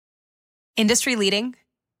Industry leading,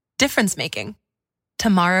 difference making,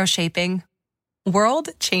 tomorrow shaping, world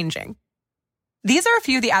changing. These are a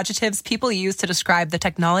few of the adjectives people use to describe the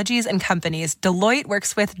technologies and companies Deloitte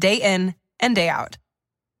works with day in and day out.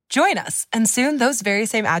 Join us, and soon those very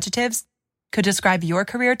same adjectives could describe your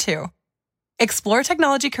career too. Explore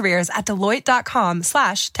technology careers at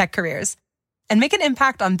Deloitte.com/techcareers and make an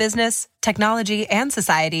impact on business, technology, and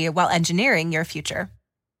society while engineering your future.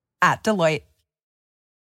 At Deloitte.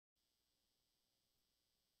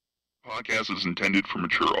 Podcast is intended for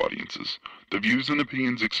mature audiences. The views and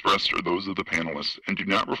opinions expressed are those of the panelists and do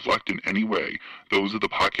not reflect in any way those of the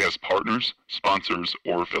podcast partners, sponsors,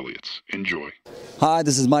 or affiliates. Enjoy. Hi,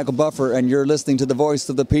 this is Michael Buffer, and you're listening to the Voice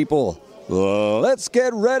of the People. Let's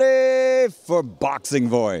get ready for Boxing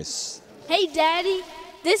Voice. Hey, Daddy,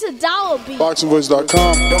 this is Dollar Beat.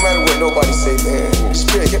 BoxingVoice.com. No matter what nobody say, man,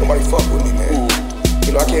 Spirit, can't nobody fuck with me, man.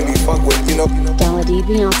 You know, I can't be fucked with, you know. Dollar D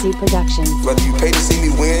Beyonce Productions. Whether you pay to see me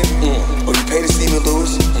win, or you pay to see me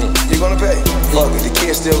lose, you're gonna pay. Fuck it, the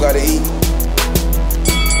kids still gotta eat.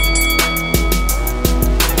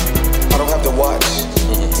 I don't have to watch,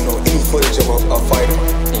 you know, any footage of a fighter.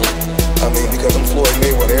 I mean, because I'm Floyd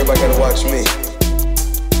Mayweather, everybody gotta watch me.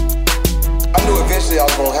 I knew eventually I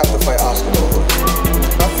was gonna have to fight Oscar though.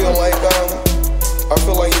 I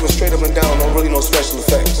feel like he was straight up and down, no special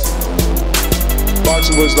effects.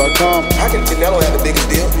 BoxingVoice.com. How can Canelo have the biggest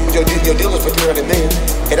deal? Your deal is for $300 million,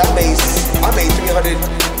 and I made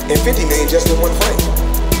 $350 million just in one fight.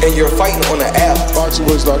 And you're fighting on an app.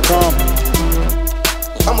 BoxingVoice.com.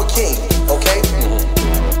 I'm a king, okay?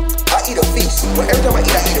 I eat a feast. Every time I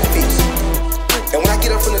eat a feast. And when I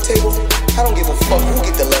get up from the table, I don't give a fuck who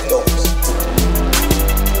get the leftovers.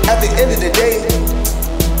 At the end of the day,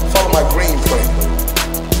 follow my green print.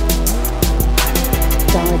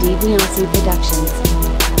 Dollar D Beyonce Productions.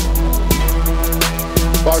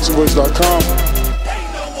 BoxingVoice.com.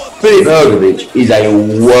 Filip Hrgović is a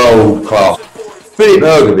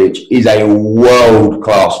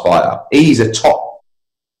world-class fighter. He's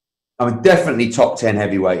definitely top 10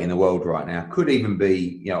 heavyweight in the world right now. Could even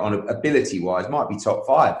be, on ability-wise, might be top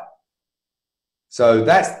 5. So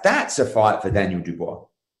that's a fight for Daniel Dubois.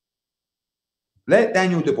 Let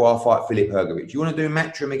Daniel Dubois fight Filip Hrgović. You want to do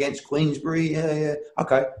Matchroom against Queensbury? Yeah.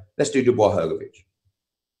 Okay, let's do Dubois Hrgović.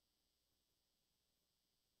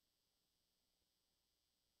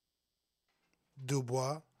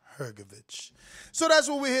 Dubois Hrgović. So that's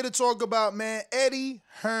what we're here to talk about, man. Eddie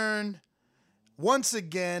Hearn, once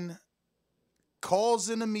again,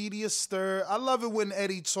 causing a media stir. I love it when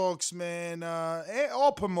Eddie talks, man.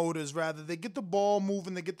 All promoters, rather. They get the ball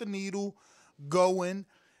moving. They get the needle going.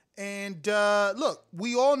 And look,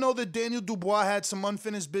 we all know that Daniel Dubois had some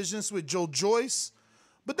unfinished business with Joe Joyce,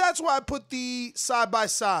 but that's why I put the side by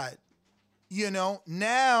side.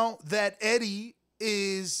 Now that Eddie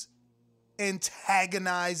is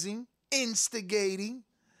antagonizing, instigating,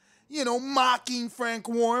 mocking Frank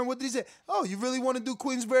Warren. What did he say? Oh, you really want to do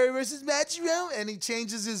Queensbury versus Matchroom? And he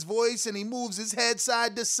changes his voice and he moves his head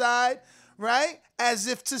side to side, right? As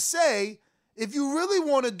if to say, if you really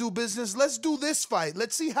want to do business, let's do this fight.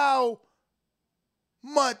 Let's see how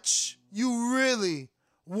much you really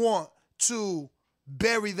want to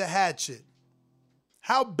bury the hatchet.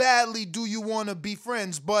 How badly do you want to be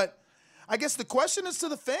friends? But I guess the question is to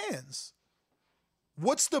the fans.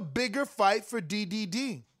 What's the bigger fight for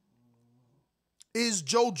DDD? Is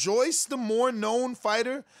Joe Joyce the more known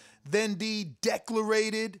fighter than the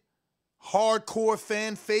declarated hardcore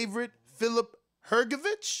fan favorite Filip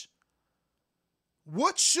Hrgović?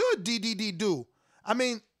 What should DDD do? I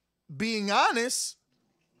mean, being honest,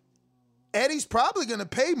 Eddie's probably going to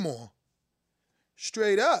pay more.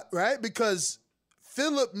 Straight up, right? Because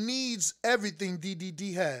Filip needs everything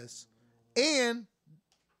DDD has. And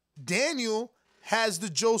Daniel has the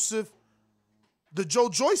Joe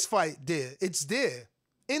Joyce fight there. It's there.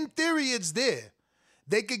 In theory, it's there.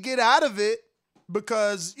 They could get out of it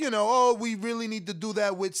because, we really need to do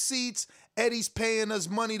that with seats. Eddie's paying us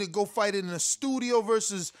money to go fight in a studio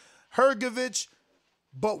versus Hrgović.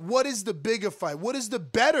 But what is the bigger fight? What is the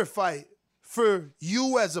better fight for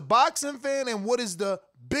you as a boxing fan? And what is the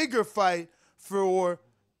bigger fight for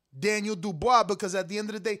Daniel Dubois? Because at the end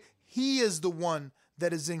of the day, he is the one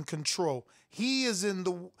that is in control. He is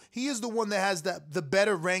the one that has the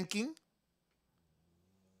better ranking.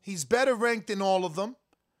 He's better ranked than all of them.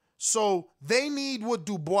 So they need what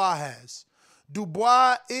Dubois has.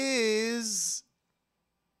 Dubois is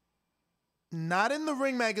not in the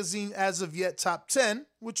Ring magazine as of yet, top 10,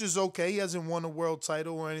 which is okay. He hasn't won a world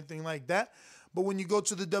title or anything like that. But when you go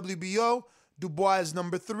to the WBO, Dubois is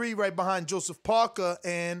number 3, right behind Joseph Parker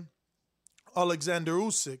and Alexander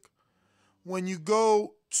Usyk. when you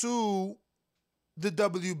go to the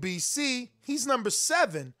WBC, he's number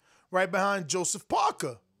 7, right behind Joseph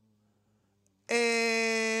Parker.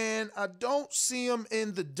 And I don't see him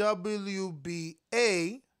in the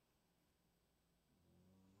WBA,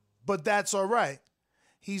 but that's all right.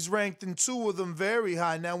 He's ranked in 2 of them very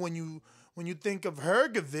high. Now, when you think of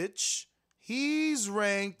Hrgovic, he's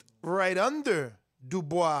ranked right under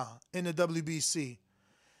Dubois in the WBC.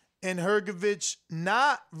 And Hrgovic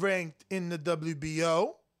not ranked in the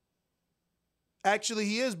WBO. Actually,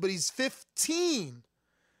 he is, but he's 15.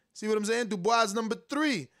 See what I'm saying? Dubois is number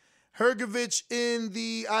 3. Hrgovic in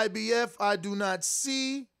the IBF, I do not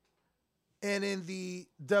see. And in the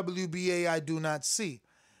WBA, I do not see.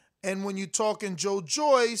 And when you're talking Joe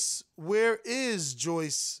Joyce, where is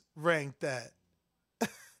Joyce ranked at?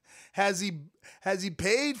 Has he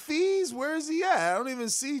paid fees? Where is he at? I don't even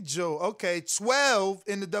see Joe. Okay, 12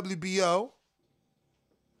 in the WBO.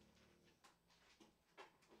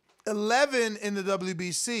 11 in the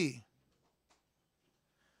WBC.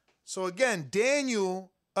 So again,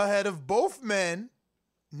 Daniel ahead of both men,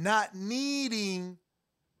 not needing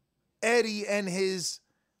Eddie and his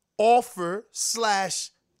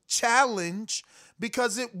offer/challenge,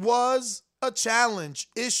 because it was a challenge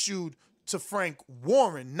issued to Frank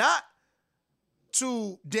Warren, not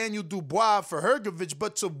to Daniel Dubois for Hrgovic,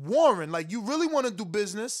 but to Warren. Like, you really want to do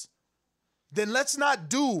business? Then let's not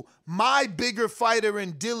do my bigger fighter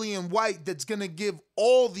in Dillian White that's going to give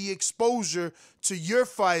all the exposure to your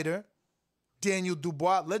fighter, Daniel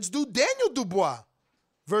Dubois. Let's do Daniel Dubois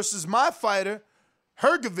versus my fighter,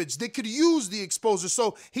 Hrgovic. They could use the exposure.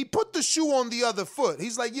 So he put the shoe on the other foot.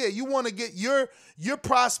 He's like, yeah, you want to get your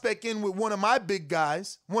prospect in with one of my big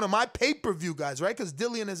guys, one of my pay-per-view guys, right? Because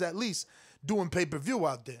Dillian is at least doing pay-per-view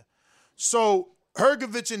out there. So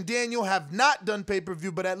Hrgovic and Daniel have not done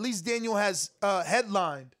pay-per-view, but at least Daniel has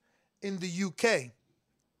headlined in the UK.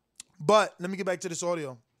 But let me get back to this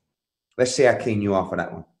audio. Let's see how keen you are for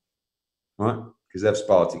that one, right? Because they've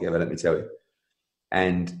sparred together, let me tell you.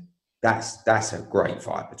 And that's a great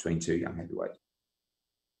fight between 2 young heavyweights.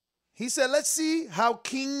 He said, let's see how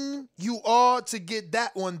keen you are to get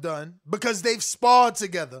that one done, because they've sparred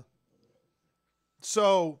together.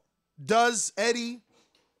 So does Eddie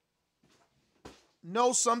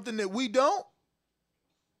know something that we don't?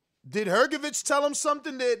 Did Hrgovic tell him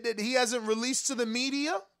something that he hasn't released to the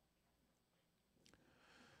media?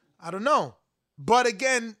 I don't know. But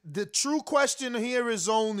again, the true question here is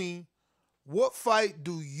only, what fight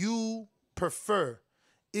do you prefer?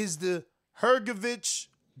 Is the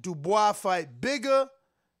Hrgovic-Dubois fight bigger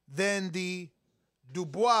than the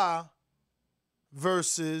Dubois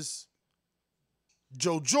versus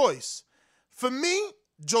Joe Joyce? For me,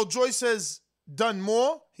 Joe Joyce has done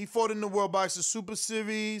more. He fought in the World Boxing Super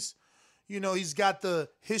Series. You know, he's got the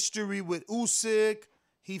history with Usyk.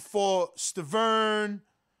 He fought Stavern,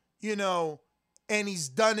 you know, and he's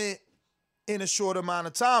done it in a short amount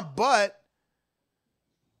of time. But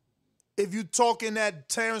if you're talking that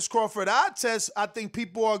Terence Crawford eye test, I think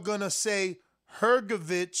people are going to say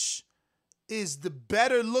Hrgovic is the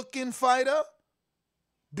better looking fighter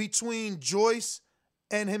between Joyce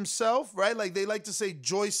and himself, right? Like, they like to say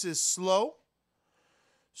Joyce is slow.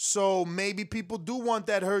 So maybe people do want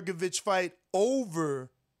that Hrgovic fight over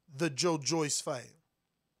the Joe Joyce fight.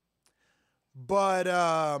 But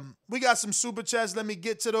we got some super chats. Let me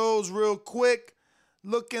get to those real quick.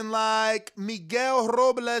 Looking like Miguel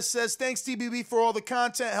Robles says, thanks, TBB, for all the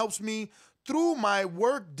content. Helps me through my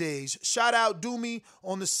work days. Shout out Doomy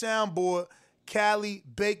on the soundboard, Cali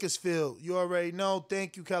Bakersfield. You already know.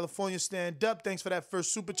 Thank you, California Stand Up. Thanks for that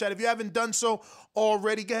first super chat. If you haven't done so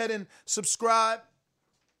already, go ahead and subscribe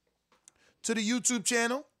to the YouTube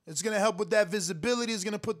channel. It's going to help with that visibility. It's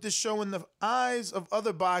going to put this show in the eyes of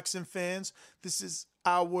other boxing fans. This is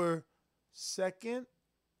our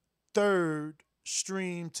third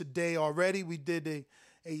stream today already. We did a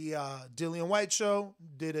Dillian White show,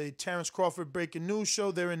 did a Terence Crawford breaking news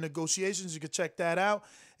show. They're in negotiations. You can check that out.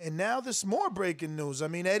 And now there's more breaking news. I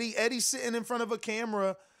mean, Eddie's sitting in front of a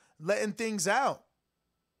camera, letting things out,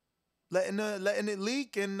 letting it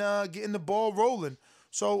leak and getting the ball rolling.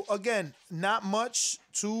 So again, not much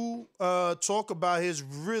to talk about. Here's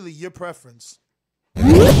really your preference.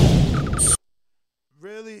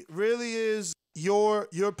 Really is your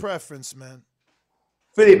preference, man.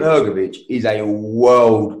 Filip Hrgovic is a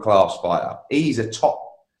world-class fighter. He's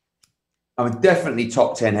definitely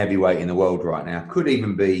top 10 heavyweight in the world right now. Could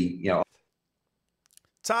even be,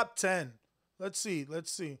 top 10. Let's see.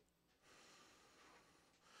 Let's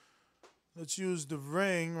use the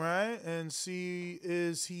ring, right? And see,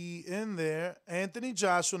 is he in there? Anthony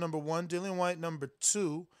Joshua, number 1. Dillian White, number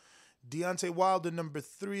 2. Deontay Wilder, number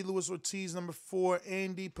 3. Luis Ortiz, number 4.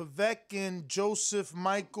 Andy Povetkin, Joseph,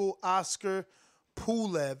 Michael, Oscar,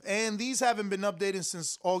 Pulev. And these haven't been updated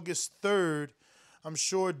since August 3rd. I'm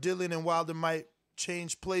sure Dillian and Wilder might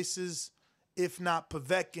change places. If not,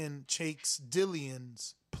 Povetkin takes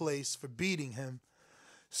Dillian's place for beating him.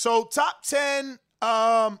 So top 10,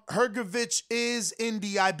 Hrgovic is in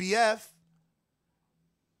the IBF.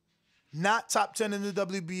 Not top 10 in the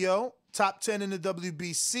WBO. Top 10 in the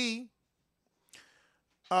WBC.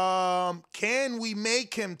 Can we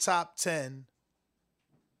make him top 10?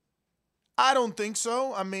 I don't think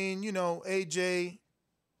so. I mean, AJ.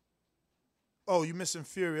 Oh, you're missing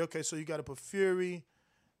Fury. Okay, so you got to put Fury,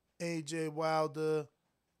 AJ Wilder,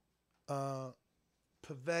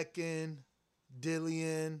 Povetkin,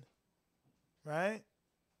 Dillian, right?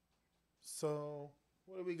 So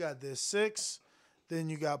what do we got there? 6. Then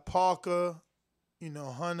you got Parker,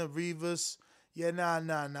 Hunter, Rivas. Yeah, nah.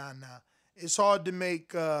 It's hard to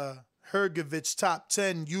make Hrgovic top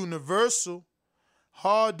 10 universal.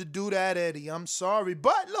 Hard to do that, Eddie. I'm sorry.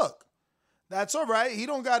 But look, that's all right. He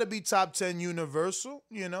don't got to be top 10 universal.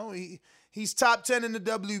 He's top 10 in the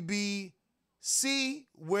WBC,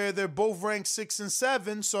 where they're both ranked 6 and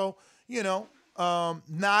 7. So,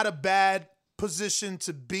 not a bad position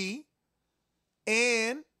to be.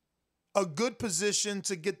 And a good position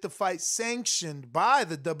to get the fight sanctioned by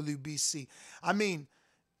the WBC. I mean,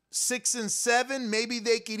 6 and 7, maybe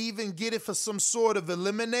they could even get it for some sort of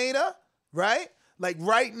eliminator, right? Like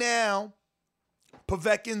right now,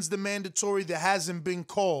 Povetkin's the mandatory that hasn't been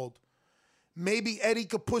called. Maybe Eddie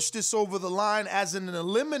could push this over the line as an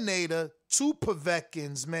eliminator to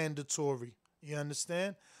Povetkin's mandatory. You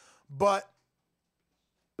understand? But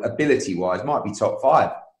ability-wise, might be top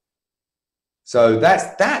 5. So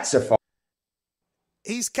that's a fight.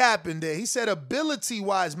 He's capping there. He said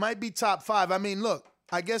ability-wise might be top 5. I mean, look,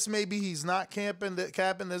 I guess maybe he's not capping.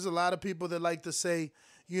 There's a lot of people that like to say,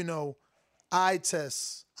 eye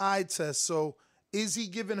test. So is he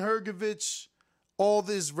giving Hrgovic all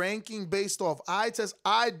this ranking based off eye test?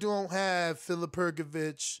 I don't have Filip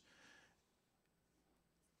Hrgovic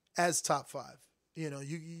as top 5.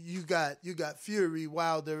 You got Fury,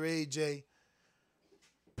 Wilder, AJ,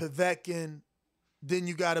 Povetkin. Then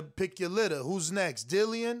you got to pick your litter. Who's next?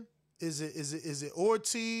 Dillian? Is it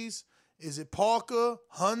Ortiz? Is it Parker?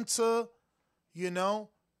 Hunter?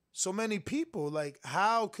 So many people. Like,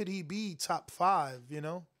 how could he be top 5?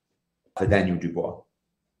 For Daniel Dubois.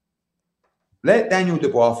 Let Daniel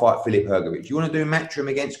Dubois fight Filip Hrgovic. You want to do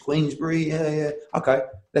Matchroom against Queensbury? Yeah. Okay,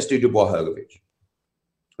 let's do Dubois Hrgovic.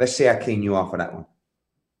 Let's see how keen you are for that one.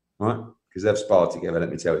 All right? Because they've sparred together,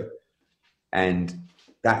 let me tell you. And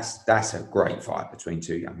that's a great fight between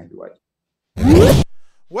two young heavyweights.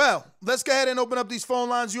 Well, let's go ahead and open up these phone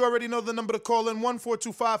lines. You already know the number to call in,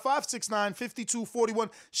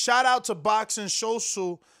 1-425-569-5241. Shout out to Boxing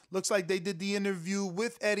Social. Looks like they did the interview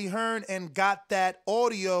with Eddie Hearn and got that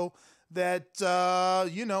audio that,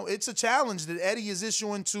 it's a challenge that Eddie is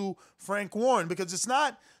issuing to Frank Warren, because it's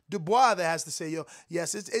not Dubois that has to say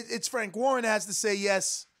yes. It's Frank Warren that has to say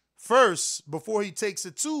yes first before he takes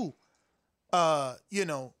it to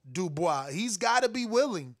Dubois. He's got to be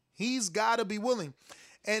willing.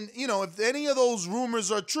 And, if any of those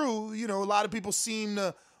rumors are true, a lot of people seem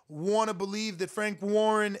to want to believe that Frank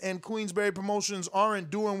Warren and Queensberry Promotions aren't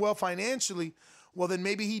doing well financially. Well, then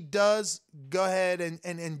maybe he does go ahead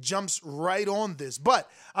and jumps right on this.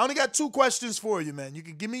 But I only got 2 questions for you, man. You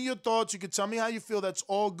can give me your thoughts. You can tell me how you feel. That's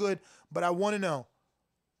all good. But I want to know,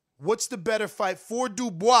 what's the better fight for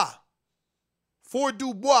Dubois?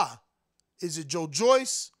 Is it Joe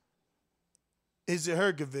Joyce? Is it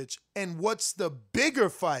Hrgovic? And what's the bigger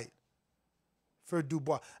fight for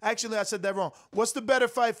Dubois? Actually, I said that wrong. What's the better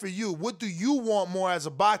fight for you? What do you want more as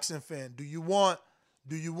a boxing fan? Do you want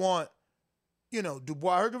Dubois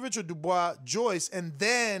Hrgovic or Dubois Joyce? And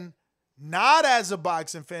then, not as a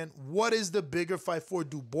boxing fan, what is the bigger fight for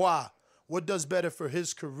Dubois? What does better for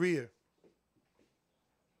his career?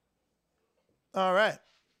 All right.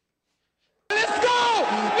 Let's go!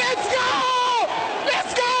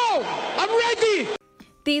 I'm ready!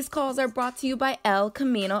 These calls are brought to you by El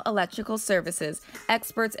Camino Electrical Services,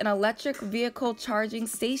 experts in electric vehicle charging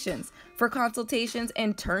stations. For consultations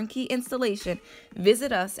and turnkey installation,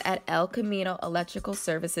 visit us at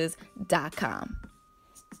elcaminoelectricalservices.com.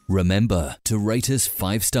 Remember to rate us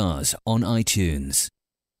 5 stars on iTunes.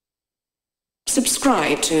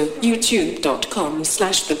 Subscribe to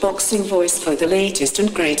youtube.com/theboxingvoice for the latest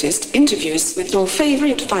and greatest interviews with your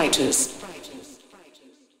favorite fighters.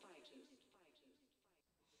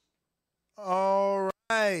 All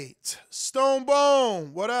right.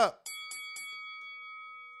 Stonebone, what up?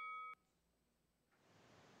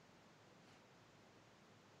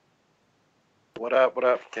 What up? What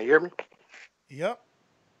up? Can you hear me? Yep.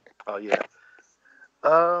 Oh yeah.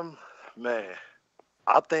 Man,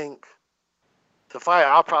 I think the fight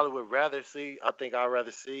I probably would rather see. I think I'd rather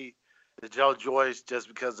see the Joe Joyce just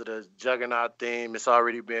because of the juggernaut theme. It's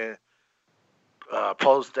already been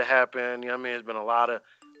supposed to happen. You know what I mean? There's been a lot of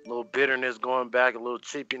little bitterness going back, a little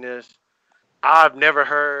cheapiness. I've never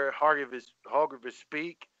heard Hrgović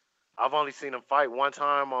speak. I've only seen him fight one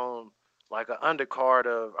time on like an undercard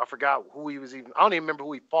of, I forgot who he was even, I don't even remember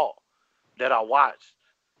who he fought that I watched.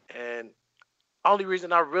 And only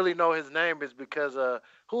reason I really know his name is because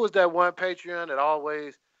who was that one Patreon that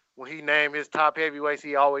always, when he named his top heavyweights,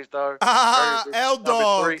 he always thought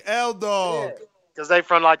L-Dog. Yeah. Because they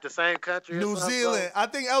from like the same country. New Zealand. I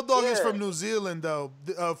think L-Dog is from New Zealand though.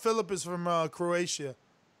 Philip is from Croatia.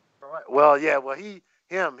 Right. Well, yeah. Well, he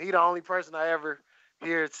the only person I ever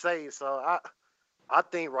hear say. So I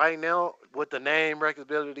think right now with the name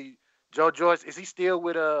recognition, Joe Joyce, is he still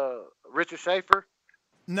with Richard Schaefer?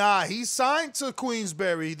 Nah, he signed to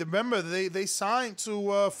Queensberry. Remember, they signed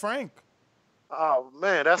to Frank. Oh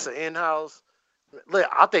man, that's an in-house. Look,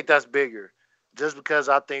 I think that's bigger, just because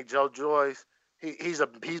I think Joe Joyce, he's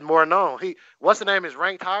more known. What's the name is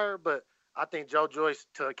ranked higher, but I think Joe Joyce,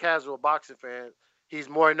 to a casual boxing fan, he's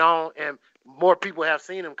more known and more people have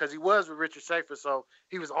seen him because he was with Richard Schaefer, so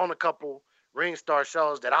he was on a couple Ring Star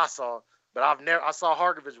shows that I saw, but I saw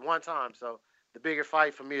Hrgović one time, so the bigger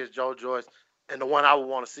fight for me is Joe Joyce. And the one I would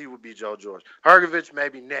want to see would be Joe Joyce. Hrgović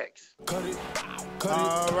maybe next.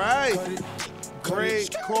 All right.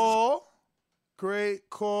 Great call. Great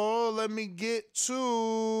call. Let me get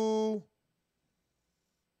to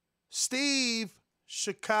Steve,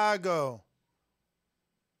 Chicago.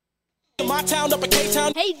 My town up in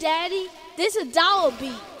K-Town. Hey, Daddy, this a dollar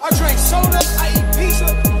beat. I drink soda, I eat pizza,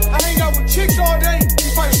 I hang out with chicks all day.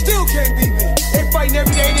 These fighters still can't beat me. They fighting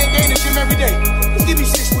every day, they gain the gym every day. Just give me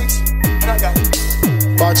 6 weeks, and I got it.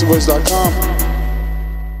 BoxingVoice.com.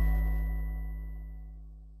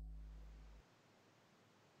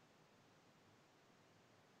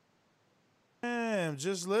 Damn,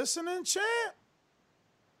 just listening, champ.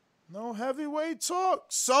 No heavyweight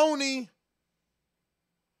talk. Sony.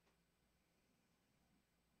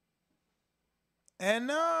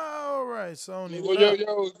 And all right, Sony.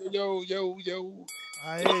 Yo.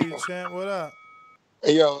 I hear you, champ. What up?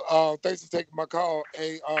 Hey, yo, thanks for taking my call.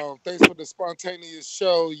 Hey, thanks for the spontaneous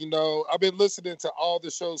show. You know, I've been listening to all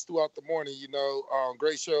the shows throughout the morning, you know,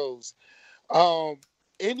 great shows.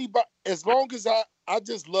 Anybody, as long as I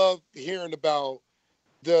just love hearing about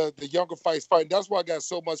the younger fights fighting. That's why I got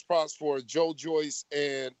so much props for Joe Joyce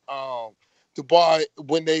and Dubois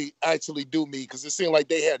when they actually do meet, because it seemed like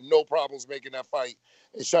they had no problems making that fight.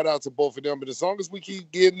 And shout out to both of them. But as long as we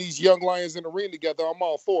keep getting these young lions in the ring together, I'm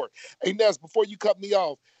all for it. Hey, Ness, before you cut me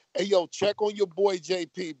off, hey, yo, check on your boy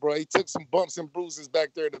JP, bro. He took some bumps and bruises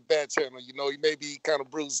back there in the back channel. You know, he may be kind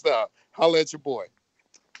of bruised up. Holla at your boy.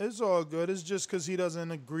 It's all good. It's just because he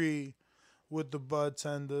doesn't agree with the bud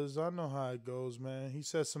tenders. I know how it goes, man. He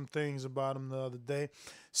said some things about him the other day.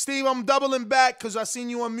 Steve, I'm doubling back because I seen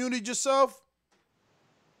you unmuted yourself.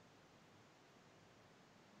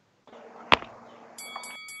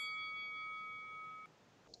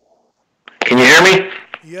 Can you hear me?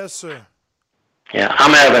 Yes, sir. Yeah,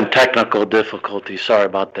 I'm having technical difficulties. Sorry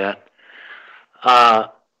about that.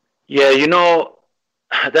 Yeah, you know,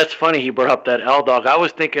 that's funny he brought up that L-Dog. I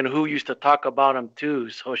was thinking who used to talk about him too,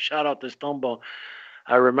 so shout out to Stonebone.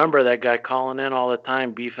 I remember that guy calling in all the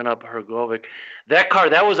time, beefing up Hrgović. That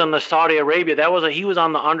card, that was in the Saudi Arabia. He was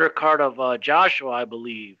on the undercard of Joshua, I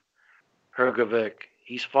believe, Hrgović.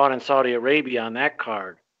 He's fought in Saudi Arabia on that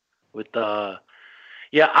card with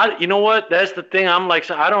yeah, you know what? That's the thing. I'm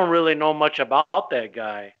like, I don't really know much about that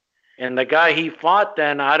guy. And the guy he fought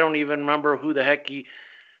then, I don't even remember who the heck he...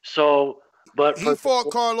 So, but... He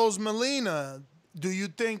fought Carlos Molina. Do you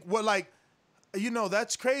think,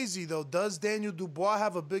 that's crazy, though. Does Daniel Dubois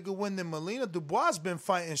have a bigger win than Molina? Dubois has been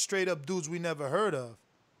fighting straight-up dudes we never heard of.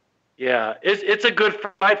 Yeah, it's a good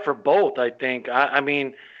fight for both, I think. I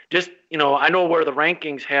mean, just, you know, I know where the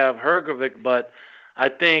rankings have Hrgović, but I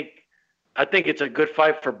think it's a good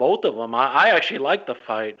fight for both of them. I actually like the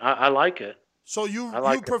fight. I like it. So you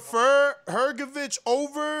prefer Hrgović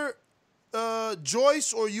over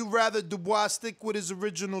Joyce, or you rather Dubois stick with his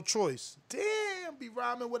original choice? Damn, be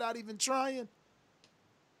rhyming without even trying.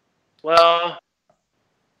 Well,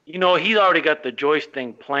 you know, he's already got the Joyce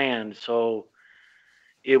thing planned, so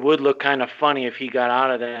it would look kind of funny if he got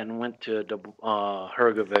out of that and went to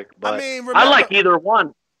Hrgović. But I like either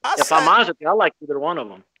one. I'm honest with you, I like either one of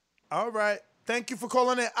them. All right. Thank you for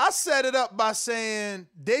calling in. I set it up by saying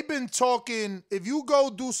they've been talking. If you go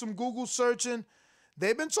do some Google searching,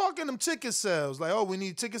 they've been talking them ticket sales. Like, oh, we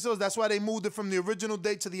need ticket sales. That's why they moved it from the original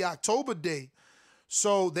date to the October date.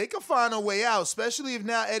 So they can find a way out, especially if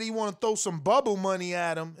now Eddie want to throw some bubble money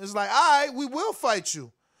at him. It's like, all right, we will fight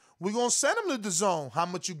you. We're going to send him to the zone. How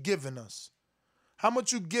much you giving us? How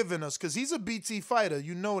much you giving us? Because he's a BT fighter.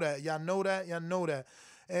 You know that. Y'all know that. Y'all know that.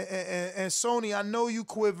 And Sony, I know you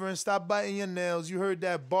quivering. Stop biting your nails. You heard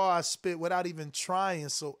that bar I spit without even trying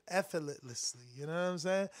so effortlessly. You know what I'm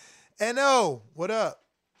saying? N.O., what up?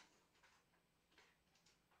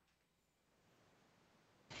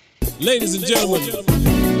 Ladies and gentlemen,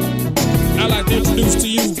 I'd like to introduce to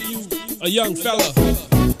you a young fella,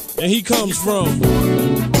 and he comes from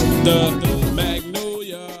the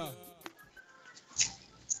Magnolia.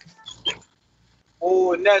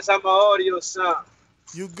 Oh, Ness, how my audio sound?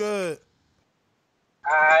 You good.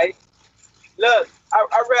 Alright. Look,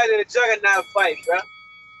 I rather the Juggernaut fight, bro.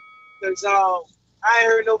 Cause I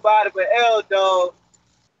ain't heard nobody but L-Dog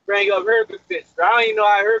bring up Hergovich, bro. I don't even know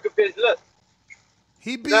how Hergovich look.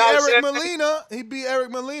 He beat Eric Molina. He beat Eric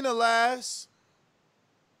Molina last.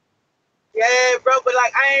 Yeah, bro, but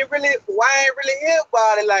like I ain't really hear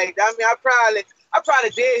about it like that. I mean, I probably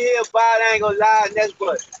did hear about it, I ain't gonna lie, Ness,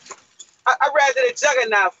 but I rather the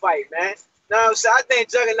Juggernaut fight, man. You know what I'm saying? I think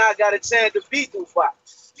Juggernaut got a chance to beat Tupac.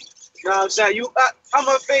 You know what I'm saying? How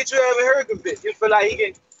much faith you ever heard of it? You feel like he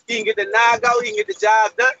can get the knockout, he can get the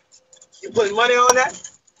job done? You putting money on that?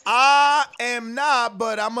 I am not,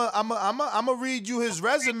 but I'm a read you his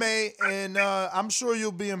resume, and I'm sure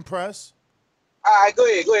you'll be impressed. All right, go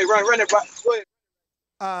ahead, run it, bro. Go ahead.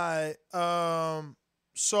 All right,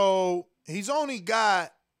 so he's only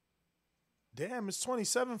got. Damn, it's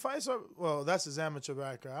 27 fights. Well, that's his amateur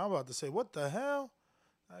record. I'm about to say, what the hell?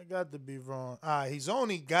 I got to be wrong. All right, he's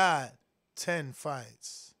only got 10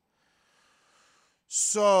 fights.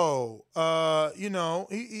 So,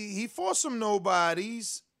 he fought some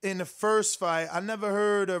nobodies in the first fight. I never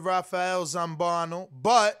heard of Rafael Zambano,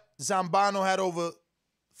 but Zambano had over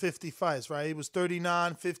 50 fights, right? He was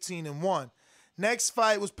 39, 15-1. Next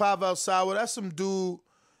fight was Pavel Sauer. That's some dude,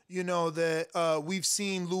 that we've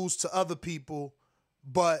seen lose to other people,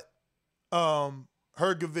 but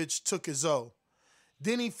Hergovich took his O.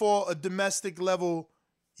 Then he fought a domestic level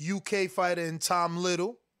UK fighter in Tom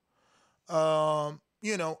Little. I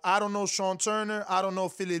don't know Sean Turner. I don't know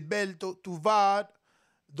Filiberto Tuvad.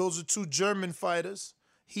 Those are two German fighters.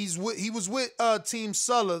 He was with Team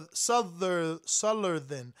Sullerden.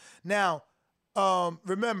 Now,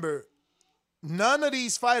 remember, none of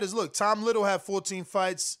these fighters, look, Tom Little had 14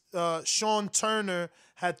 fights. Sean Turner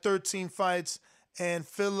had 13 fights. And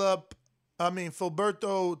Filiberto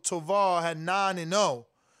Tovar had 9-0.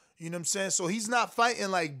 You know what I'm saying? So he's not fighting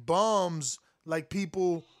like bums, like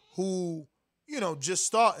people who, just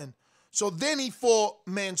starting. So then he fought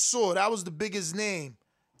Mansour. That was the biggest name.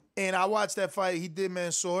 And I watched that fight. He did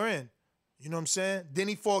Mansour in. You know what I'm saying? Then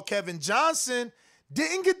he fought Kevin Johnson.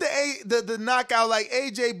 Didn't get the knockout like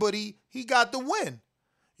AJ, but he got the win.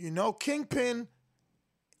 Kingpin,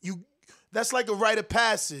 that's like a rite of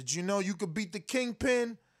passage. You could beat the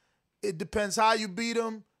Kingpin. It depends how you beat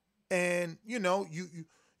him. And,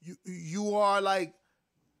 you are like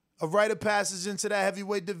a rite of passage into that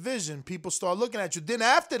heavyweight division. People start looking at you. Then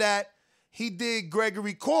after that, he did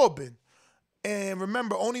Gregory Corbin. And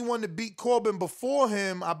remember, only one to beat Corbin before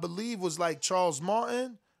him, I believe, was like Charles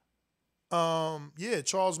Martin.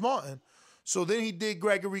 Charles Martin. So then he did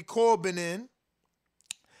Gregory Corbin in.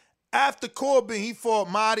 After Corbin, he fought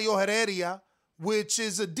Mario Heredia, which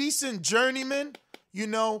is a decent journeyman.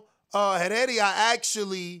 Heredia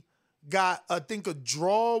actually got, I think, a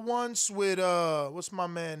draw once with, what's my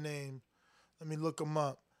man name? Let me look him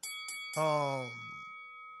up.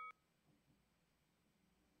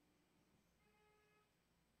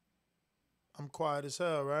 I'm quiet as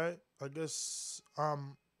hell, right? I guess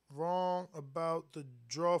I'm wrong about the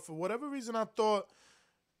draw. For whatever reason, I thought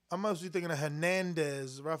I must be thinking of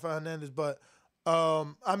Rafael Hernandez. But,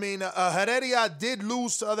 Heredia did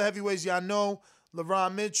lose to other heavyweights. Y'all know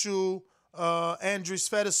LaRon Mitchell, Andris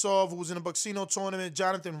Fedosov, who was in the Buxino tournament,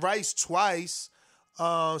 Jonathan Rice twice,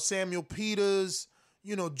 Samuel Peters,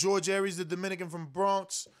 George Aries, the Dominican from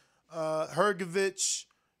Bronx, Hergovich,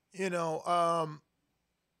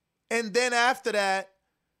 and then after that,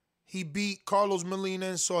 he beat Carlos Molina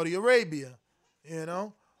in Saudi Arabia,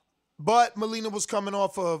 But Molina was coming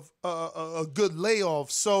off of a good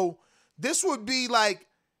layoff. So this would be like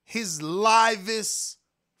his livest,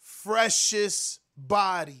 freshest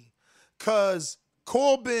body. Because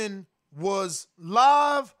Corbin was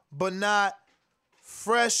live, but not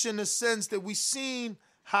fresh in the sense that we seen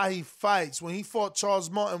how he fights. When he fought Charles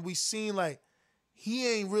Martin, we seen like he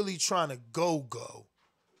ain't really trying to go.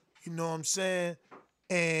 You know what I'm saying?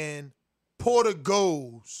 And Porter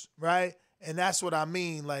goes, right? And that's what I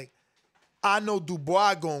mean. Like, I know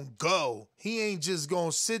Dubois gonna go. He ain't just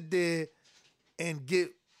gonna sit there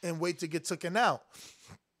and wait to get taken out.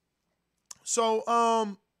 So,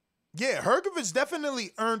 yeah, Hrgovic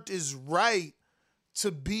definitely earned his right to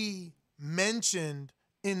be mentioned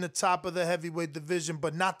in the top of the heavyweight division,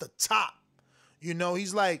 but not the top. You know,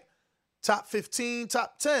 he's like top 15,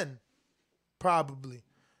 top 10, probably.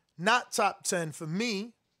 Not top 10 for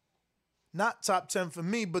me. Not top 10 for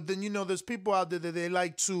me, but then, you know, there's people out there that they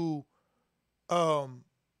like to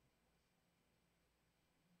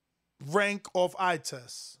rank off eye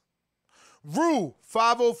tests. Rue,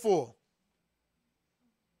 504.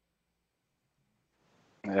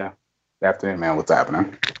 Yeah. Good afternoon, man. What's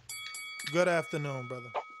happening? Good afternoon,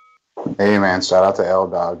 brother. Hey, man. Shout out to L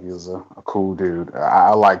Dog. He was a cool dude.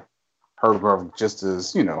 I like Hrgovic just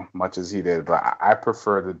as, much as he did, but I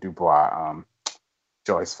prefer the Dubois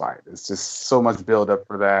Joyce fight. It's just so much build up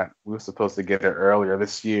for that. We were supposed to get it earlier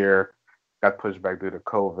this year. Got pushed back due to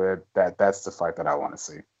COVID. That's the fight that I want to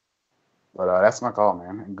see. But that's my call,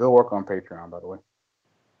 man. And good work on Patreon, by the way.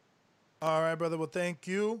 All right, brother. Well, thank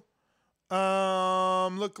you.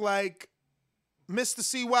 Look like Mr.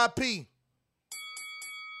 CYP.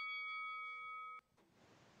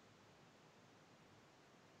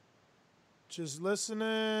 Just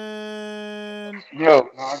listening. Yo,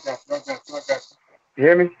 I got you. You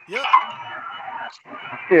hear me? Yep.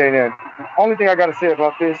 Yeah. The only thing I got to say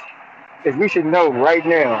about this is we should know right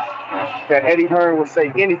now that Eddie Hearn will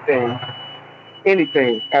say anything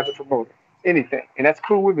as a promoter. Anything. And that's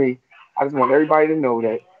cool with me. I just want everybody to know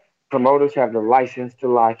that promoters have the license to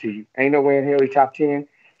lie to you. Ain't no way in hell he top 10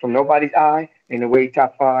 from nobody's eye, ain't no way he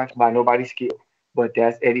top 5 by nobody's skill. But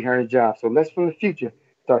that's Eddie Hearn's job. So let's, from the future,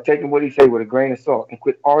 start taking what he say with a grain of salt and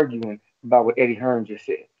quit arguing about what Eddie Hearn just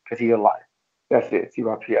said, because he's a liar. That's it.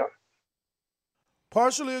 CYPL.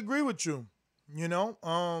 Partially agree with you.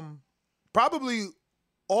 Probably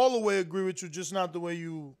all the way agree with you, just not the way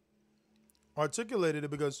you articulated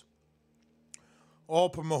it, because all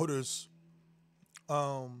promoters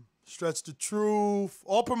stretch the truth.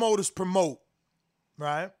 All promoters promote,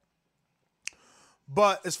 right?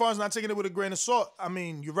 But as far as not taking it with a grain of salt, I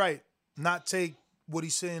mean, you're right. Not take what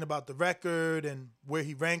he's saying about the record and where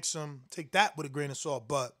he ranks him. Take that with a grain of salt.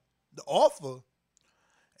 But the offer,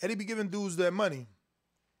 Eddie be giving dudes that money.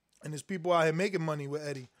 And there's people out here making money with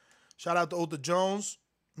Eddie. Shout out to Otha Jones.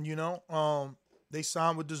 They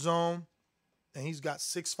signed with DAZN, and he's got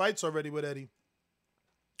 6 fights already with Eddie.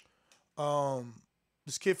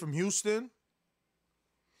 This kid from Houston,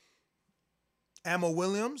 Ammo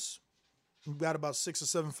Williams, he got about 6 or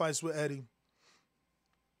 7 fights with Eddie.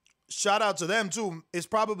 Shout out to them, too. It's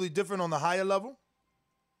probably different on the higher level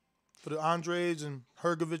for the Andres and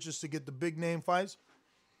Hrgovic's to get the big name fights.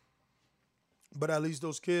 But at least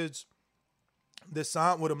those kids that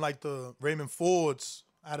signed with him, like the Raymond Fords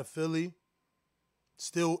out of Philly,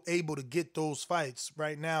 still able to get those fights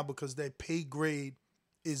right now because their pay grade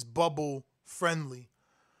is bubble friendly.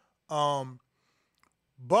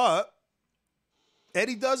 But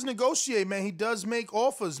Eddie does negotiate, man. He does make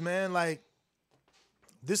offers, man. Like,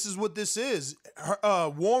 this is what this is.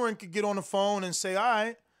 Warren could get on the phone and say, all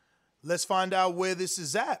right, let's find out where this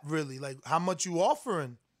is at, really. Like, how much you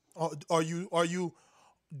offering?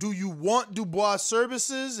 Do you want Dubois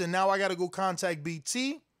services and now I got to go contact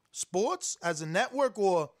BT Sports as a network,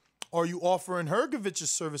 or are you offering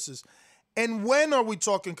Hrgovic's services? And when are we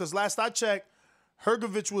talking? Because last I checked,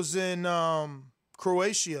 Hrgovic was in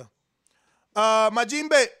Croatia.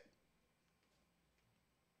 Majimbe.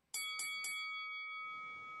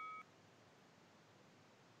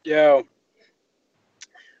 Yo.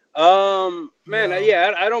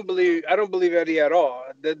 I don't believe Eddie at all.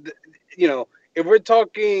 If we're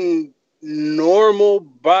talking normal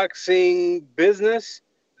boxing business,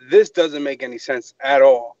 this doesn't make any sense at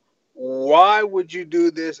all. Why would you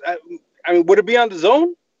do this? I mean, would it be on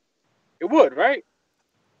DAZN? It would, right?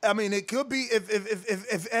 I mean, it could be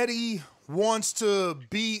if Eddie wants to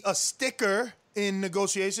be a sticker in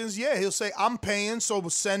negotiations. Yeah, he'll say, I'm paying, so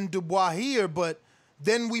send Dubois here. But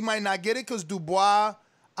then we might not get it because Dubois,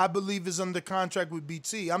 I believe, is under contract with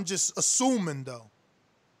BT. I'm just assuming, though.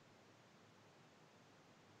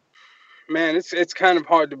 Man, it's kind of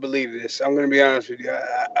hard to believe this. I'm going to be honest with you.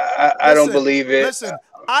 I don't believe it. Listen,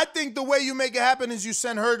 I think the way you make it happen is you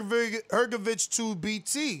send Hrgovic to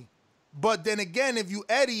BT. But then again, if you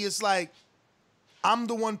Eddie, it's like, I'm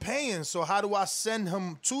the one paying, so how do I send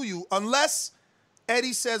him to you? Unless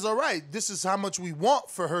Eddie says, all right, this is how much we want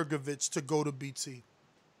for Hrgovic to go to BT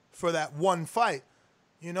for that one fight.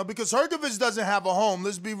 You know, because Hrgovic doesn't have a home.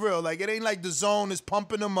 Let's be real. Like, it ain't like the Zone is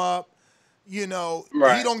pumping him up. You know,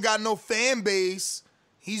 He don't got no fan base.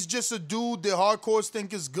 He's just a dude that hardcores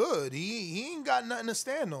think is good. He ain't got nothing to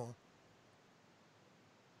stand on.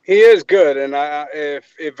 He is good, and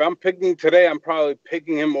if I'm picking today, I'm probably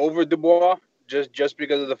picking him over Dubois just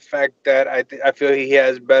because of the fact that I feel he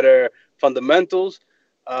has better fundamentals.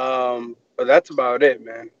 But that's about it,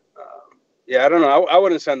 man. Yeah, I don't know. I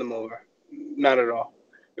wouldn't send him over, not at all.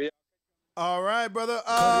 But yeah. All right, brother.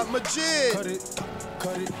 Majid,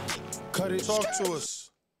 cut it. Talk to us.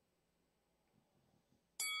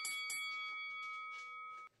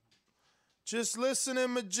 Just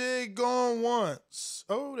listening, Majid, going once.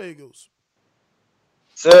 Oh, there he goes.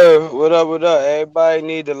 Sir, what up, Everybody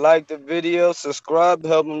need to like the video, subscribe,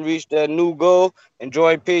 help them reach that new goal, and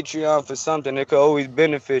join Patreon for something that could always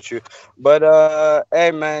benefit you. But,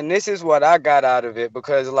 hey, man, this is what I got out of it,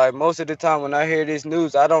 because, like, most of the time when I hear this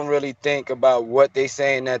news, I don't really think about what they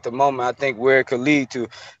saying at the moment. I think where it could lead to.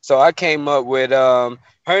 So I came up with,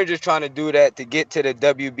 Hearn just trying to do that to get to the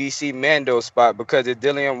WBC Mando spot, because if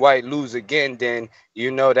Dillian White lose again, then,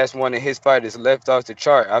 you know, that's one of his fighters left off the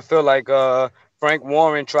chart. I feel like, Frank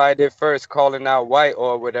Warren tried it first, calling out White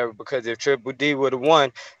or whatever, because if Triple D would have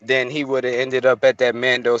won, then he would have ended up at that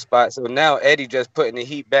Mando spot. So now Eddie just putting the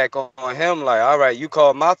heat back on him, like, all right, you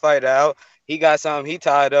called my fight out. He got something he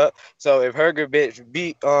tied up. So if Hrgovic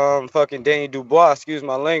beat fucking Daniel Dubois, excuse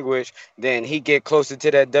my language, then he get closer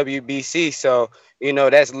to that WBC. So, you know,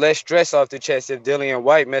 that's less stress off the chest if Dillian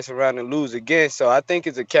White mess around and lose again. So I think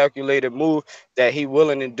it's a calculated move that he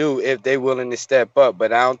willing to do if they willing to step up.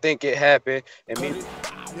 But I don't think it happened. And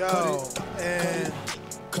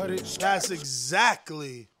that's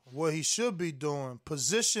exactly what he should be doing.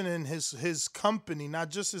 Positioning his company, not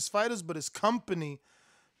just his fighters, but his company,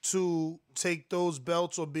 to take those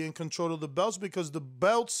belts or be in control of the belts, because the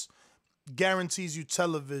belts guarantees you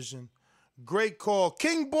television. Great call.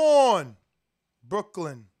 Kingborn,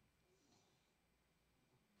 Brooklyn.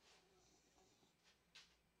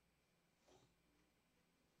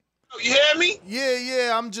 You hear me?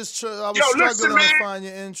 Yeah. I was struggling to find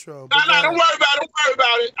your intro. No, don't worry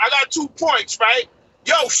about it. I got 2 points, right?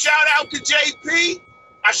 Yo, shout out to JP.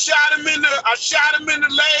 I shot him in the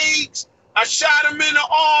legs. I shot him in the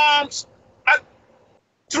arms. I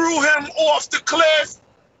threw him off the cliff,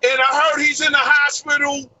 and I heard he's in the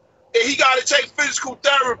hospital, and he got to take physical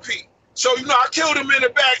therapy. So, you know, I killed him in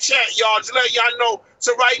the back chat, y'all, to let y'all know.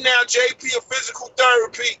 So right now, JP in physical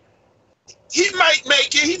therapy. He might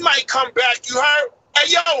make it. He might come back. You heard?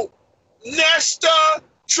 Hey, yo, Nestor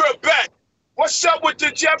Trebek. What's up with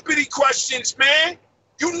the Jeopardy questions, man?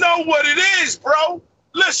 You know what it is, bro.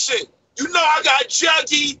 Listen, you know I got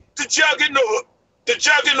Juggy, the Juggernaut.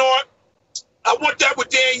 I want that with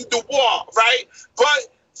Daniel Dubois, right? But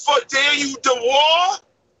for Daniel Dubois,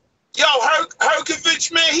 yo,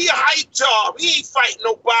 Hrgovic, man, he a hype job. He ain't fighting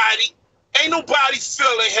nobody. Ain't nobody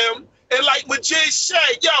feeling him. And like Majid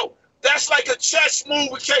said, yo, that's like a chess move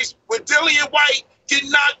in case when Dillian White get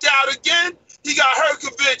knocked out again, he got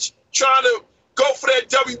Hrgovic trying to go for that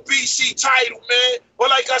WBC title, man. But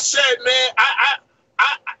like I said, man,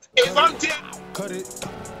 if I'm dead. Cut it.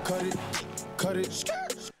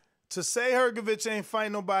 To say Hrgovic ain't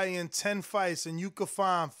fighting nobody in 10 fights, and you could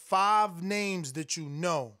find 5 names that you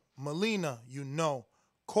know. Molina, you know.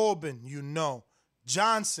 Corbin, you know.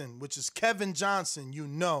 Johnson, which is Kevin Johnson, you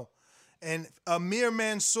know. And Amir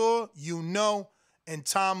Mansour, you know. And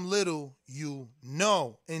Tom Little, you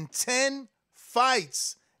know. In 10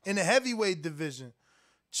 fights in the heavyweight division.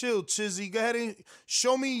 Chill, Chizzy. Go ahead and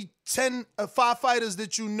show me 5 fighters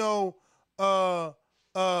that you know on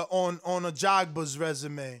a Jogba's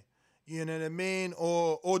resume. You know what I mean?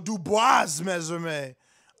 Or Dubois' resume.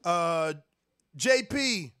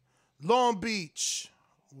 JP, Long Beach.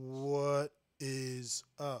 What is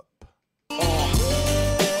up? Long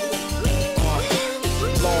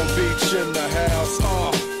Beach in the house.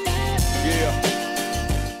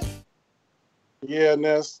 Yeah,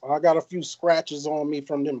 Ness. I got a few scratches on me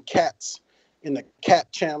from them cats in the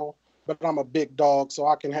cat channel, but I'm a big dog, so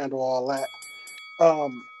I can handle all that.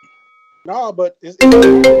 But it's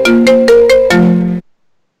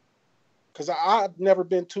because I've never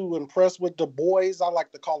been too impressed with Du Bois. I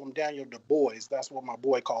like to call him Daniel Du Bois. That's what my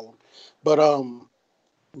boy call him. But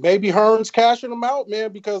maybe Hearn's cashing him out,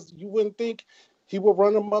 man, because you wouldn't think he would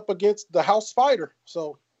run him up against the house fighter.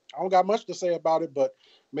 So I don't got much to say about it, but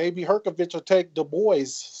maybe Hrgovic will take Du Bois'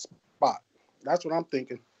 spot. That's what I'm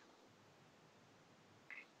thinking.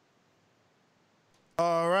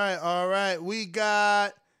 All right. We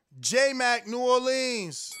got J-Mac, New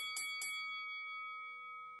Orleans.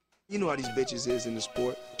 You know how these bitches is in the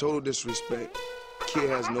sport. Total disrespect. Kid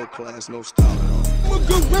has no class, no style at all. I'm a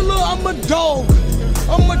gorilla, I'm a dog.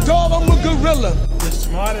 I'm a dog, I'm a gorilla. The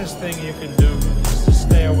smartest thing you can do is to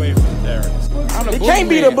stay away from terrorists. It can't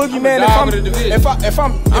be the boogeyman if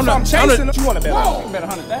I'm chasing him. You want to bet? You can bet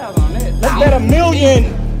 100,000 on that. Let's bet $1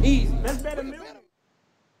 million. Easy. Let's bet $1 million.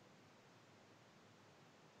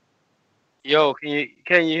 Yo, can you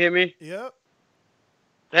hear me? Yep.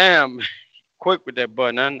 Damn, quick with that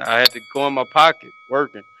button. I had to go in my pocket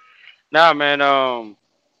working. Nah, man.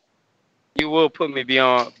 You will put me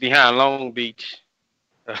behind Long Beach.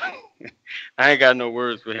 I ain't got no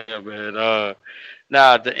words for him, man.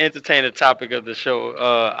 Now, to entertain the topic of the show,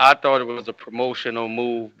 I thought it was a promotional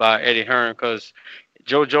move by Eddie Hearn because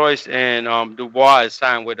Joe Joyce and Dubois is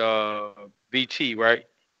signed with BT, right?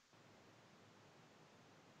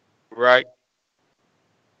 Right.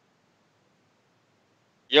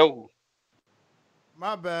 Yo.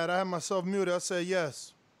 My bad. I had myself muted. I said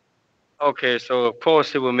yes. Okay, so of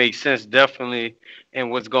course it would make sense definitely in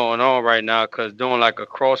what's going on right now because doing like a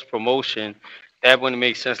cross promotion, that wouldn't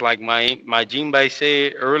make sense. Like my Jinbei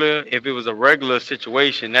said earlier, if it was a regular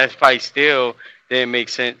situation, that fight still didn't make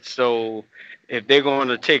sense. So if they're going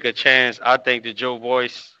to take a chance, I think the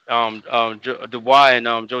Dubois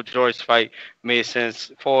and Joe Joyce fight made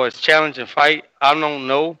sense. For his challenging fight, I don't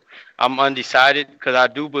know. I'm undecided because I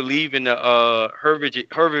do believe in the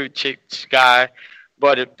Hervich guy,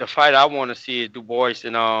 but the fight I want to see is Dubois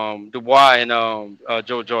and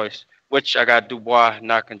Joe Joyce, which I got Dubois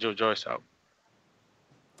knocking Joe Joyce out.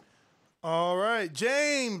 All right,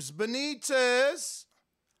 James Benitez.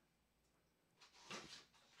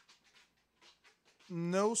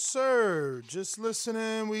 No, sir. Just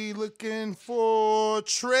listening. We looking for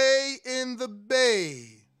Trey in the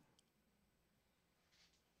Bay.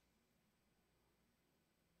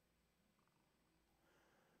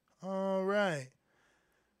 All right.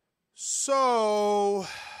 So,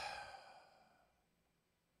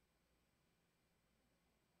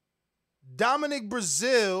 Dominic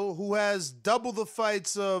Brazil, who has double the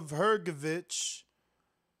fights of Hrgovic,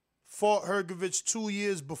 fought Hrgovic 2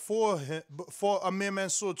 years before him, fought Amir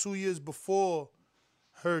Mansour 2 years before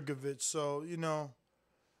Hrgovic. So,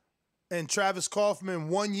 and Travis Kaufman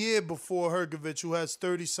 1 year before Hrgovic, who has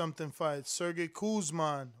 30-something fights. Sergey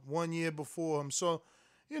Kuzman 1 year before him. So,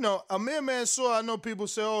 Amir Mansour, I know people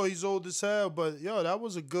say, oh, he's old as hell, but, that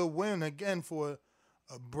was a good win, again, for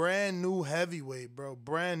a brand new heavyweight, bro.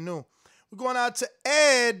 Brand new. We're going out to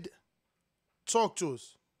Ed. Talk to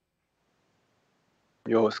us.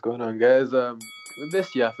 Yo, what's going on, guys? With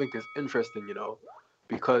this year, I think it's interesting,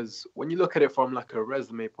 because when you look at it from like a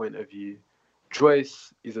resume point of view,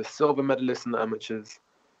 Joyce is a silver medalist in the amateurs.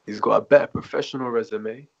 He's got a better professional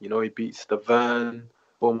resume. He beats Devane,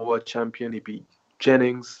 former world champion. He beat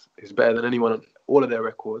Jennings. He's better than anyone on all of their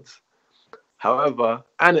records. However,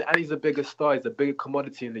 and he's a bigger star. He's a bigger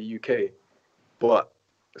commodity in the UK. But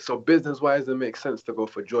so business-wise, it makes sense to go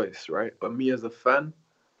for Joyce, right? But me as a fan,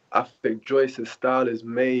 I think Joyce's style is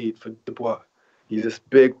made for Dubois. He's this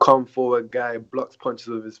big, come forward guy, blocks punches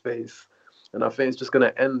with his face, and I think it's just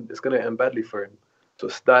gonna end. It's gonna end badly for him. So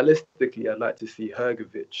stylistically, I'd like to see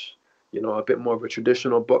Hrgovic, a bit more of a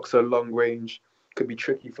traditional boxer, long range, could be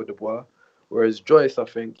tricky for Dubois. Whereas Joyce, I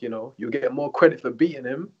think, you get more credit for beating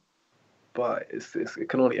him, but it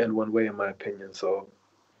can only end one way, in my opinion. So,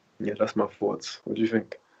 yeah, that's my thoughts. What do you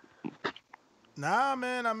think? Nah,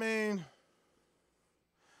 man. I mean,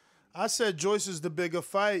 I said Joyce is the bigger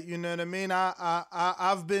fight. You know what I mean?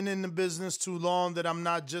 I've been in the business too long that I'm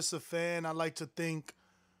not just a fan. I like to think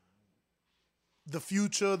the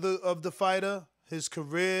future of the fighter, his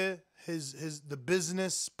career, the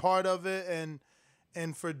business part of it,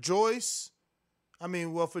 and for Joyce,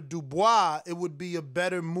 for Dubois, it would be a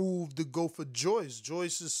better move to go for Joyce.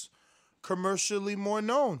 Joyce is commercially more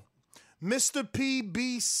known. Mr.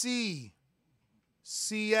 PBC,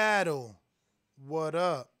 Seattle, what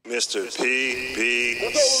up? Mr.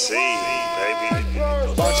 PBC, baby.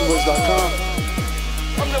 BoxingWords.com.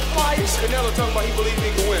 I'm the flyest. Canelo talking about he believes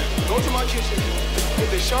he can win. Go to my kitchen.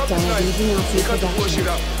 Get the sharpest knife and cut the bullshit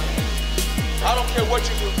out. I don't care what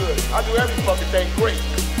you do good. I do every fucking thing great.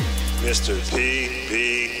 Mr.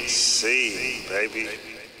 PBC, baby.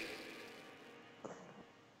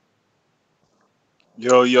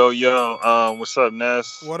 Yo. What's up,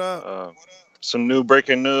 Ness? What up? Some new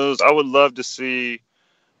breaking news. I would love to see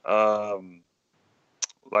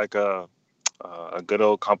like a good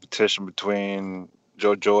old competition between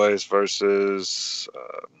Joe Joyce versus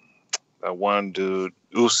that one dude,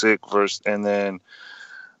 Usyk versus, and then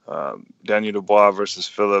Daniel Dubois versus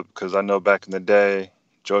Phillip, because I know back in the day,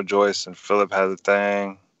 Joe Joyce and Phillip had a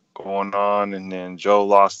thing going on, and then Joe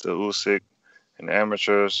lost to Usyk in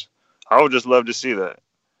amateurs. I would just love to see that,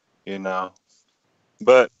 you know.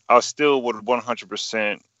 But I still would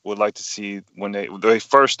 100% would like to see when they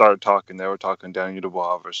first started talking, they were talking Daniel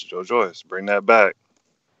Dubois versus Joe Joyce. Bring that back,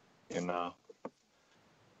 you know.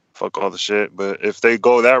 Fuck all the shit. But if they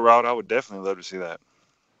go that route, I would definitely love to see that.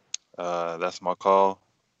 That's my call.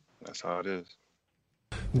 That's how it is.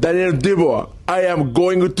 Daniel Dubois, I am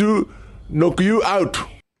going to knock you out.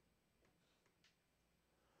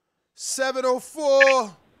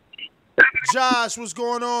 704. Josh, what's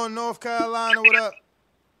going on? North Carolina, what up?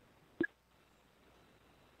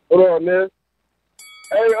 What up, man?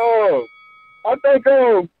 Hey, I think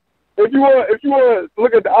if you want to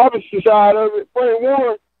look at the opposite side of it, Frank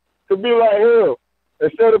Warren could be like him.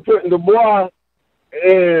 Instead of putting Dubois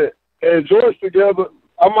and Joyce together,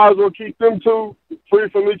 I might as well keep them two free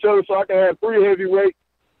from each other so I can have 3 heavyweights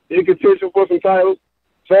in contention for some titles.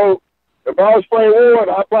 So if I was Frank Warren,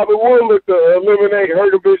 I probably would look to eliminate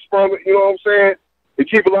Hrgovic from it, you know what I'm saying? To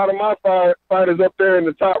keep a lot of my fighters up there in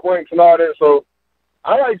the top ranks and all that. So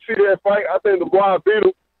I like to see that fight. I think Dubois beat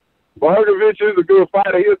him. But Hrgovic is a good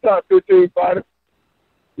fighter. He's a top 15 fighter.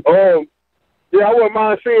 Yeah, I wouldn't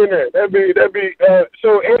mind seeing that. That'd be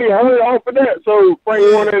so Eddie Hearn off of that. So Frank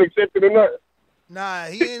Warren ain't accepted or nothing. Nah,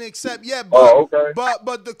 he ain't accept yet. But, okay.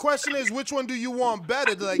 But the question is, which one do you want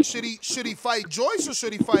better? Like, should he fight Joyce or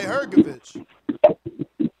should he fight Hrgovic?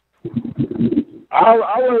 I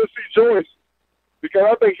want to see Joyce because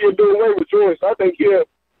I think he'll do away with Joyce. I think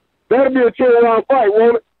that'll be a 10-round fight,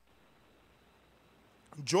 won't it?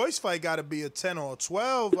 Joyce fight got to be a 10 or a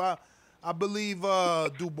 12. I believe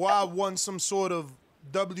Dubois won some sort of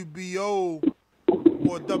WBO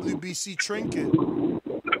or WBC trinket.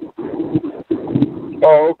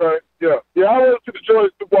 Oh, okay. Yeah. I want to see the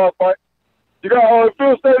Joyce Dubois fight. You got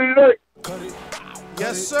Phil Steady today?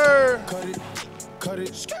 Yes, sir.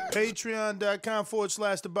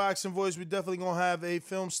 Patreon.com/The Boxing Voice. We're definitely going to have a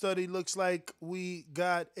film study. Looks like we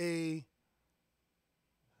got a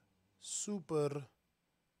super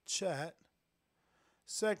chat.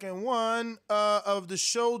 Second one of the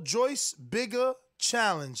show, Joyce Bigger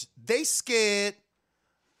Challenge. They scared.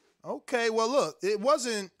 Okay, well, look, it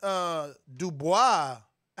wasn't Dubois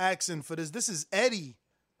asking for this. This is Eddie.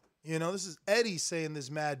 You know, this is Eddie saying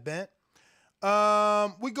this mad bent.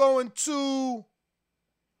 We going to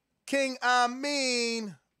King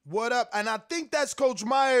Amin. What up? And I think that's Coach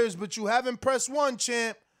Myers, but you haven't pressed 1,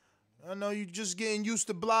 champ. I know you're just getting used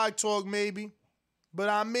to blog talk, maybe. But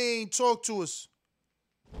Amin, talk to us.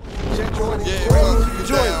 Just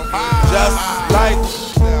like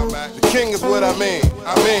the king is what I mean.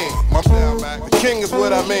 The king is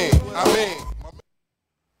what I mean.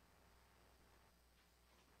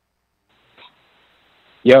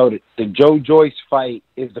 Yo, the Joe Joyce fight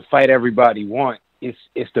is the fight everybody wants.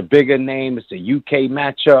 It's the bigger name. It's the UK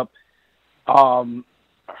matchup.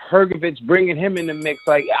 Hrgovic bringing him in the mix,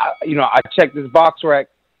 like, I checked this box rec.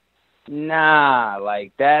 Nah,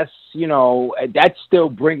 like that's still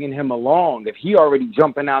bringing him along. If he already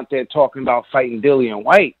jumping out there talking about fighting Dillian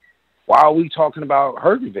White, why are we talking about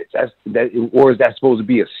Hrgovic? Or is that supposed to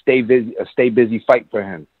be a stay busy fight for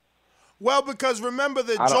him? Well, because remember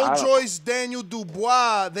that Joe Joyce, Daniel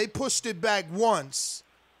Dubois, they pushed it back once,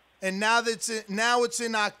 and now it's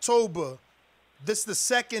in October. This is the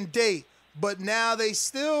second date, but now they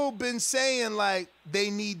still been saying like they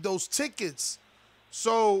need those tickets.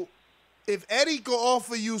 So if Eddie could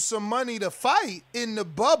offer you some money to fight in the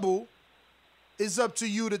bubble, it's up to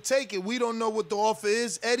you to take it. We don't know what the offer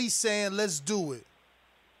is. Eddie's saying, let's do it.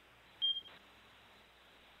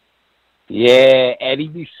 Yeah, Eddie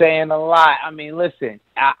be saying a lot. I mean, listen,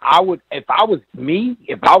 I would, if I was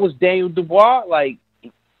Daniel Dubois, like,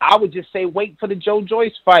 I would just say wait for the Joe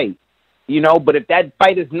Joyce fight, but if that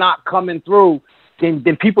fight is not coming through, then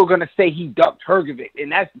people are going to say he ducked Hrgovic.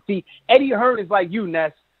 And Eddie Hearn is like you,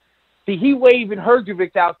 Ness. See, he waving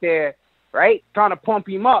Hrgovic out there, right, trying to pump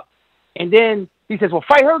him up. And then he says, well,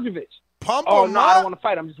 fight Hrgovic. Pump him up? Oh, no, I don't want to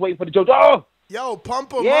fight. I'm just waiting for the Joe. Oh! Yo,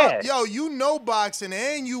 pump him up. Yo, you know boxing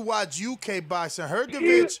and you watch UK boxing.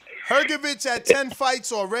 Hrgovic at 10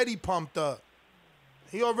 fights already pumped up.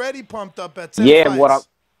 He already pumped up at 10 fights.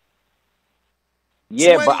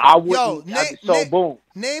 But I wouldn't. Boom.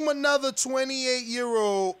 Name another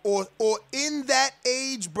 28-year-old or in that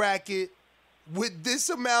age bracket with this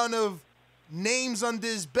amount of names under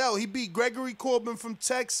his belt. He beat Gregory Corbin from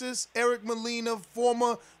Texas, Eric Molina,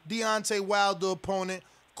 former Deontay Wilder opponent,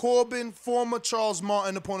 Corbin, former Charles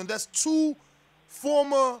Martin opponent. That's 2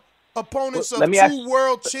 former opponents Let of me 2 ask-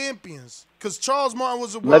 world champions. Because Charles Martin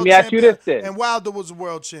was a Let world me ask you champion this then. and Wilder was a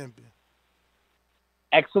world champion.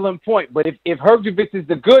 Excellent point. But if Hrgovic is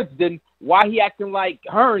the goods, then why he acting like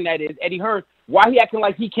Hearn, that is, Eddie Hearn, why he acting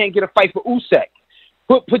like he can't get a fight for Usyk?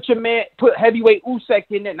 Put your man, put heavyweight Usyk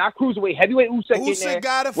in there, not cruiserweight, heavyweight Usyk in there. Usyk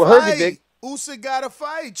got to with fight. Hrgovic. Usyk got to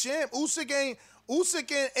fight, champ. Usyk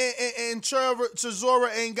and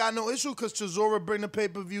Chisora ain't got no issue because Chisora bring the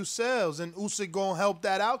pay-per-view sales, and Usyk gonna help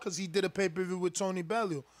that out because he did a pay-per-view with Tony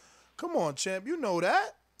Bellew. Come on, champ. You know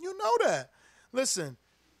that. You know that. Listen,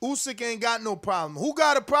 Usyk ain't got no problem. Who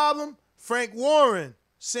got a problem? Frank Warren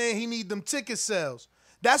saying he need them ticket sales.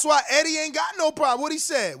 That's why Eddie ain't got no problem. What he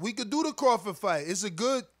said, we could do the Crawford fight. It's a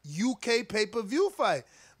good UK pay-per-view fight.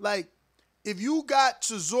 Like, if you got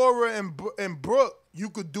Chisora and Brooke, you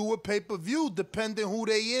could do a pay-per-view depending who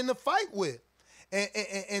they in the fight with.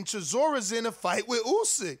 And Chisora's in a fight with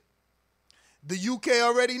Usyk. The UK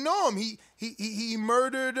already know him. He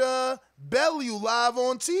murdered Bellew live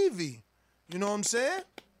on TV. You know what I'm saying?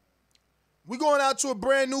 We're going out to a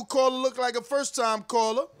brand new caller, look like a first-time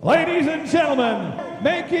caller. Ladies and gentlemen,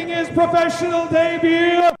 making his professional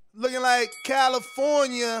debut. Looking like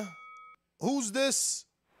California. Who's this?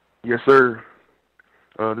 Yes, sir.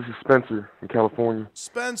 This is Spencer in California.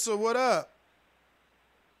 Spencer, what up?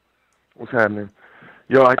 What's happening?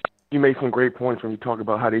 Yo, you made some great points when you talk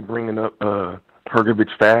about how they bringing up Hrgovic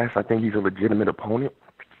fast. I think he's a legitimate opponent.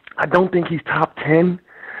 I don't think he's top 10.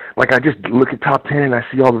 Like, I just look at top 10 and I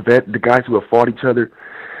see all the guys who have fought each other.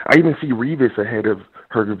 I even see Rivas ahead of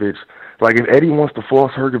Hrgovic. Like, if Eddie wants to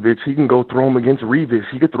force Hrgovic, he can go throw him against Rivas.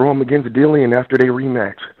 He could throw him against Dillian after they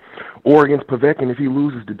rematch. Or against Povetkin if he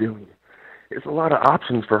loses to Dillian. It's a lot of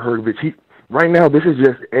options for Hrgovic. Right now, this is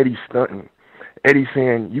just Eddie stunting. Eddie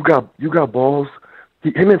saying, you got balls.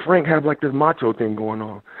 Him and Frank have like this macho thing going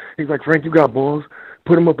on. He's like, Frank, you got balls.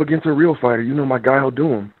 Put him up against a real fighter. You know my guy will do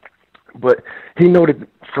him. But he know that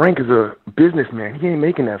Frank is a businessman. He ain't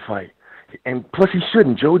making that fight. And plus he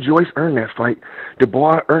shouldn't. Joe Joyce earned that fight.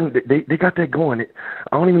 Dubois earned it. They got that going. I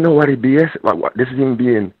don't even know why they BS. Like, this is even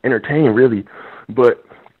being entertaining, really. But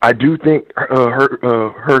I do think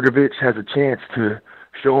Hrgovic has a chance to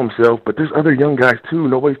show himself. But there's other young guys, too.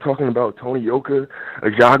 Nobody's talking about Tony Yoka,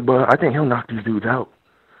 Ajagba. I think he'll knock these dudes out.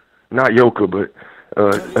 Not Yoka, but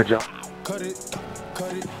Ajagba.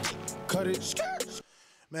 Cut it.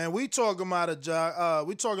 Man, we talking about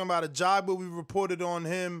Ajagba. We reported on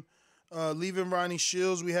him leaving Ronnie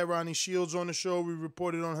Shields. We had Ronnie Shields on the show. We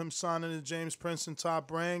reported on him signing the James Princeton top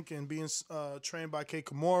rank and being trained by Kei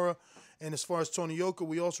Kimura. And as far as Tony Yoka,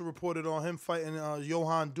 we also reported on him fighting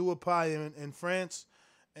Johan Duhaupas in France.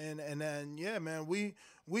 And yeah, man, we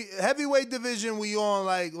heavyweight division we on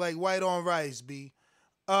like white on rice, B.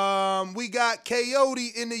 We got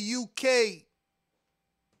Coyote in the UK.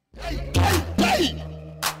 Hey.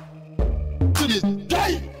 To this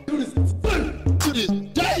day, to this day, to this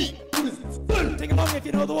day. Sing along if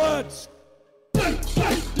you know the words. Come on.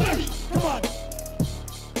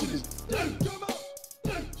 To this day, come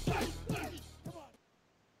on.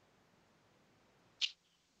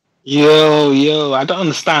 Yo, I don't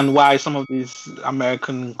understand why some of these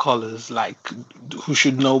American callers, like, who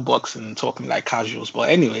should know boxing, talking like casuals. But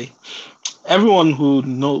anyway, everyone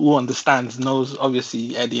who understands knows,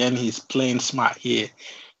 obviously, at the end, he's playing smart here.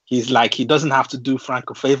 He's like, he doesn't have to do Frank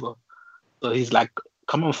a favor. So he's like,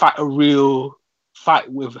 come and fight a real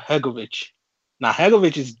fight with Hrgovic. Now,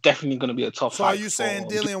 Hrgovic is definitely going to be a tough fight. So are you saying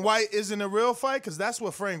Dillian White isn't a real fight? Because that's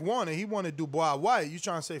what Frank wanted. He wanted Dubois White. You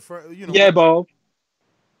trying to say, Yeah, Bob.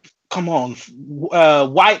 Come on.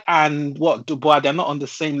 White and Dubois, they're not on the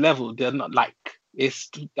same level. They're not like,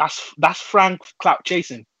 that's Frank clout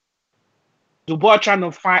chasing. Dubois trying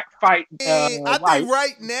to fight. I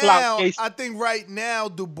think right now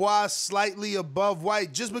Dubois slightly above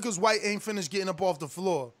White, just because White ain't finished getting up off the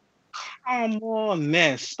floor. Come on,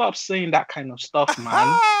 man! Stop saying that kind of stuff,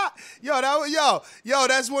 man.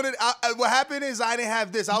 That's what happened is I didn't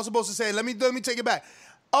have this. I was supposed to say, let me take it back.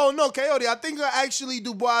 Oh no, Coyote! I think actually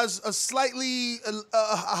Dubois a slightly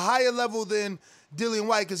a higher level than Dillian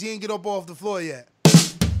White because he ain't get up off the floor yet.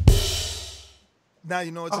 Now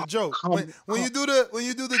you know it's a joke. When you do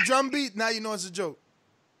the drum beat, now you know it's a joke.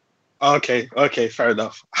 Okay, fair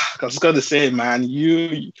enough. I was gonna say, man,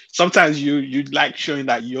 you sometimes you like showing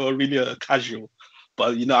that you're really a casual,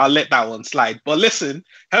 but I'll let that one slide. But listen,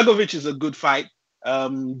 Hrgovic is a good fight.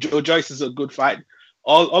 Joe Joyce is a good fight.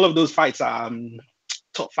 All of those fights are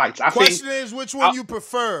top fights. Question is, which one you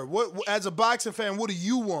prefer? What, as a boxing fan, what do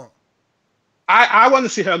you want? I want to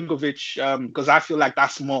see Hrgovic because I feel like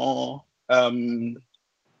that's more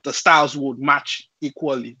the styles would match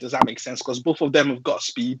equally. Does that make sense? Because both of them have got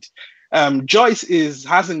speed. Joyce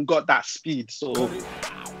hasn't got that speed, so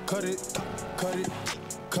cut it.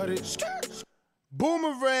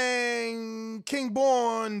 Boomerang King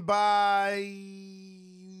Born by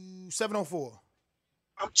 704.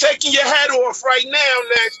 I'm taking your head off right now,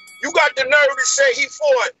 Nash. You got the nerve to say he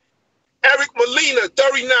fought Eric Molina,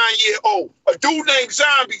 39-year-old, a dude named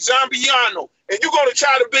Zombiano, and you're gonna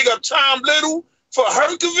try to big up Tom Little for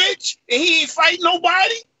Herkovich, and he ain't fight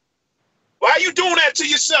nobody? Why you doing that to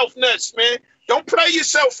yourself, Ness, man? Don't play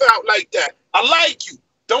yourself out like that. I like you.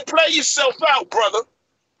 Don't play yourself out, brother.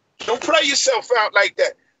 Don't play yourself out like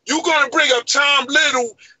that. You gonna bring up Tom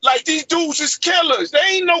Little like these dudes is killers. They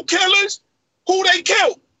ain't no killers. Who they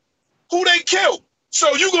killed? Who they killed?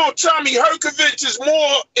 So you gonna tell me Herkovich is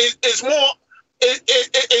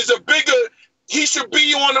a bigger, he should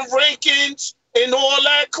be on the rankings and all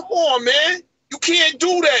that? Come on, man. You can't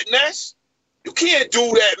do that, Ness. You can't do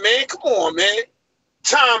that, man. Come on, man.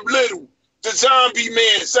 Tom Little, the Zombie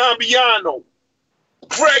Man, Zombiano,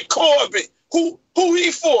 Greg Corbin. Who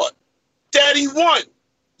he fought? Daddy won.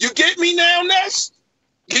 You get me now, Ness?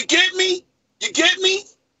 You get me? You get me?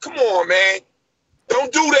 Come on, man.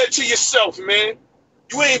 Don't do that to yourself, man.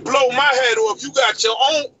 You ain't blow my head off. You got your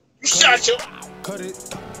own. You shot your.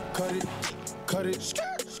 Cut it.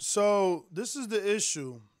 So this is the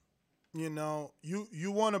issue. You know,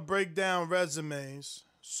 you want to break down resumes.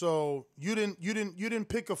 So you didn't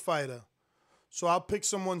pick a fighter. So I'll pick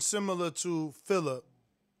someone similar to Phillip,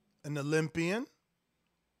 an Olympian,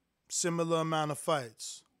 similar amount of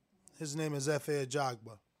fights. His name is Efe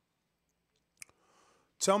Ajagba.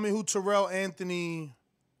 Tell me who Terrell Anthony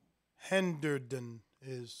Henderson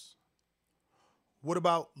is. What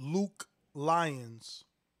about Luke Lyons?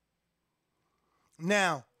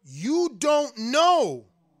 Now, you don't know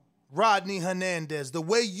Rodney Hernandez the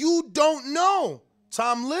way you don't know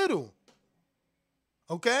Tom Little.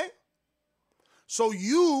 Okay? So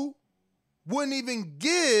you wouldn't even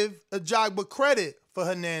give Ajagba credit for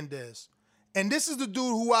Hernandez. And this is the dude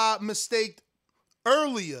who I mistaked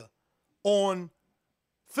earlier on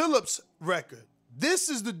Phillips' record. This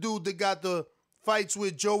is the dude that got the fights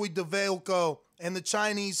with Joey DeValco and the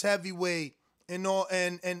Chinese heavyweight and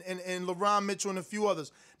LaRon Mitchell and a few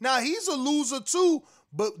others. Now, he's a loser too,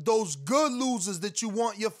 but those good losers that you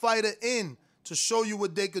want your fighter in to show you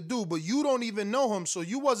what they could do, but you don't even know him, so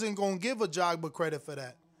you wasn't going to give Ajagba credit for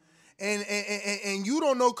that. And you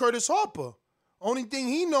don't know Curtis Harper. Only thing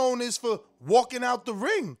he known is for walking out the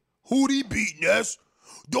ring. Who'd he beat, Ness?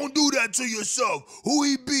 Don't do that to yourself. Who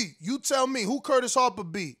he beat? You tell me. Who Curtis Harper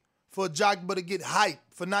beat for Ajagba to get hyped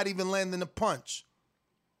for not even landing a punch?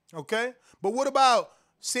 Okay? But what about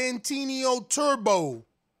Santinio Turbo?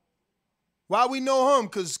 Why we know him?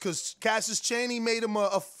 Because Cassius Chaney made him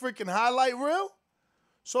a freaking highlight reel?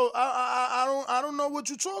 So I don't know what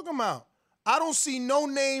you're talking about. I don't see no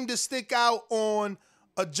name to stick out on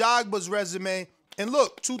Ajagba's resume. And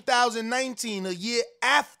look, 2019, a year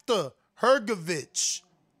after Hergovich.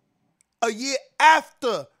 A year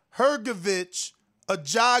after Hergovich,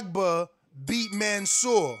 Ajagba beat Mansour.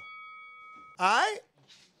 All right?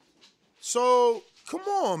 So, come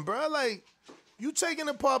on, bro. Like, you taking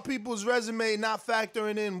apart people's resume, not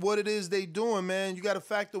factoring in what it is they doing, man. You got to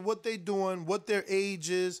factor what they doing, what their age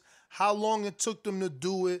is, how long it took them to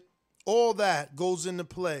do it. All that goes into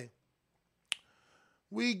play.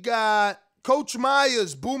 We got Coach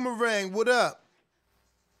Myers, Boomerang. What up?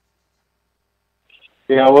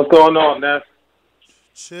 Yeah, what's going on, Ness?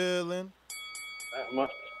 Chilling.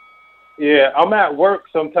 Yeah, I'm at work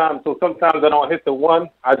sometimes, so sometimes I don't hit the one.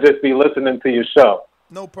 I just be listening to your show.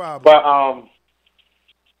 No problem. But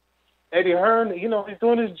Eddie Hearn, you know, he's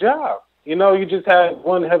doing his job. You know, you just had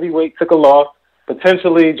one heavyweight took a loss.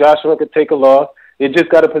 Potentially, Joshua could take a loss. You just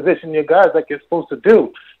got to position your guys like you're supposed to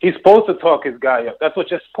do. He's supposed to talk his guy up. That's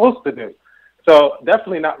what you're supposed to do. So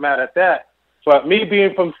definitely not mad at that. But me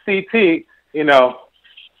being from CT, you know,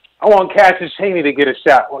 I want Cassius Chaney to get a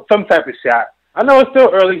shot, or some type of shot. I know it's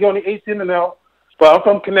still early. He's only 18-0, but I'm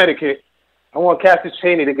from Connecticut. I want Cassius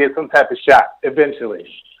Chaney to get some type of shot eventually.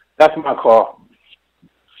 That's my call.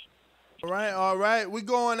 All right. We're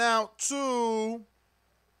going out to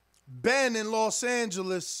Ben in Los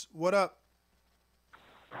Angeles. What up?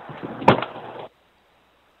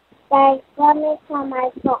 Guys, let me tell my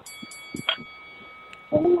phone.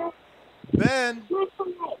 Ben.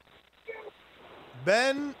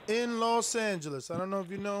 Ben in Los Angeles. I don't know if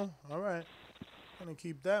you know. All right. I'm going to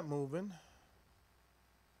keep that moving.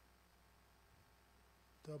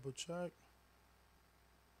 Double check.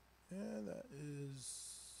 Yeah, that is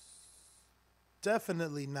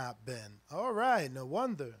Definitely not Ben. All right, no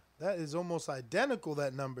wonder. That is almost identical,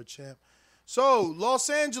 that number, champ. So, Los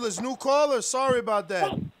Angeles, new caller. Sorry about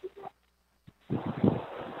that.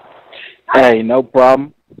 Hey, no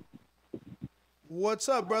problem. What's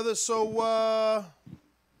up, brother? So,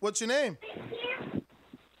 what's your name?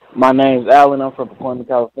 My name's Alan. I'm from Pacoima,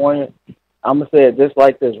 California. I'm going to say it just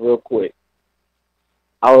like this real quick.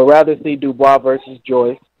 I would rather see Dubois versus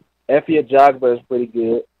Joyce. Effie Ajagba is pretty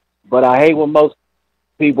good. But I hate when most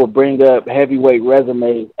people bring up heavyweight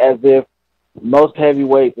resumes as if most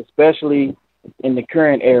heavyweights, especially in the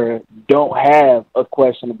current era, don't have a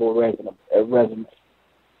questionable resume.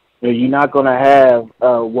 You're not going to have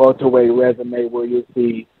a welterweight resume where you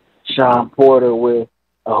see Sean Porter with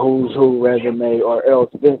a who's who resume or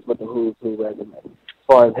Earl Spence with a who's who resume. As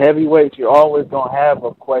far as heavyweights, you're always going to have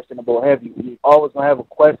a questionable You're always going to have a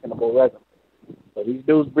questionable resume. So these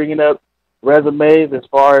dudes bringing up resumes as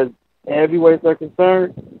far as heavyweights are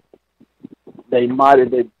concerned, they're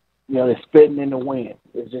spitting in the wind.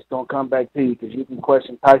 It's just going to come back to you because you can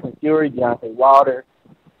question Tyson Fury, Deontay Wilder,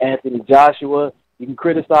 Anthony Joshua. You can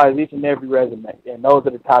criticize each and every resume, and those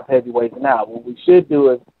are the top heavyweights now. What we should do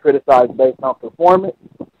is criticize based on performance,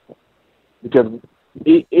 because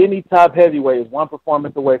any top heavyweight is one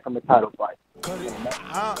performance away from a title fight.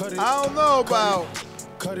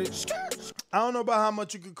 I don't know about how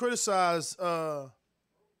much you could criticize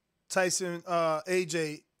Tyson,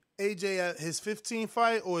 AJ. AJ at his 15th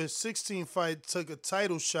fight or his 16th fight took a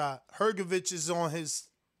title shot. Hrgovic is on his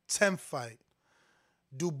 10th fight.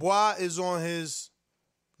 Dubois is on his,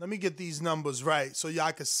 let me get these numbers right so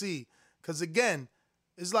y'all can see. Because again,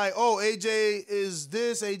 it's like, oh, AJ is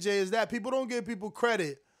this, AJ is that. People don't give people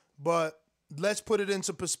credit, but let's put it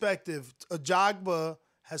into perspective. Ajagba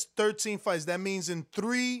has 13 fights. That means in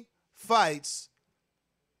 3 fights,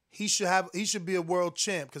 he should be a world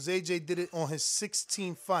champ because AJ did it on his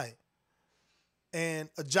 16th fight.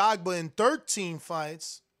 And Ajagba in 13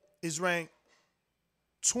 fights is ranked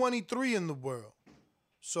 23 in the world.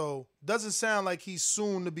 So doesn't sound like he's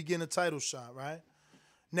soon to begin a title shot, right?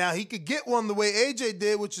 Now, he could get one the way AJ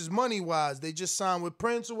did, which is money-wise. They just signed with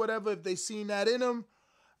Prince or whatever. If they seen that in him,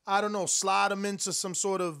 I don't know, slide him into some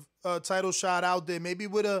sort of title shot out there. Maybe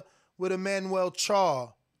with a Manuel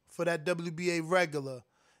Char for that WBA regular.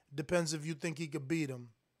 Depends if you think he could beat him.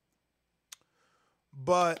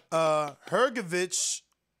 But Hrgovic,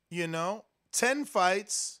 10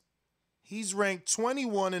 fights. He's ranked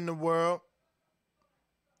 21 in the world.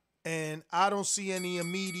 And I don't see any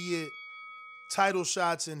immediate title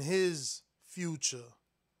shots in his future.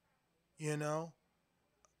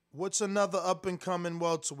 What's another up-and-coming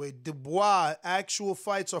welterweight? Dubois, actual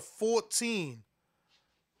fights are 14.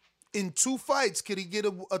 In 2 fights, could he get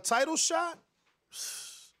a title shot?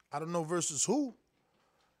 I don't know versus who.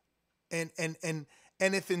 And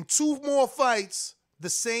if in 2 more fights,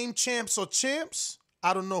 the same champs are champs,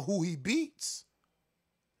 I don't know who he beats.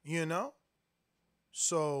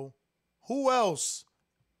 So, who else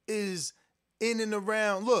is in and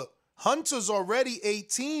around? Look, Hunter's already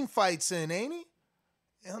 18 fights in, ain't he?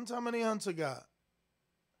 Hunter, how many Hunter got?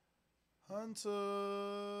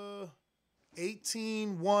 Hunter,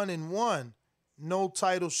 18, 1-1. No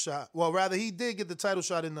title shot. Well, rather, he did get the title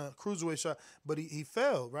shot in the cruiserweight shot, but he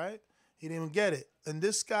failed, right? He didn't even get it. And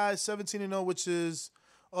this guy, 17-0, which is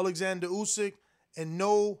Alexander Usyk, and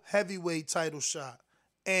no heavyweight title shot.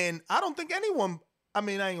 And I don't think anyone... I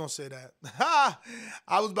ain't going to say that.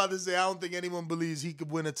 I was about to say I don't think anyone believes he could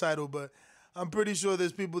win a title, but I'm pretty sure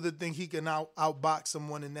there's people that think he can outbox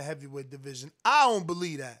someone in the heavyweight division. I don't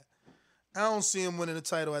believe that. I don't see him winning a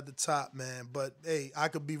title at the top, man. But, hey, I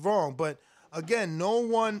could be wrong. But, again, no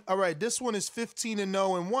one – all right, this one is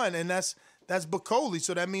 15-0-1, and that's Bacoli.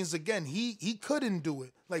 So that means, again, he couldn't do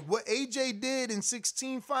it. Like what AJ did in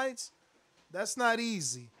 16 fights, that's not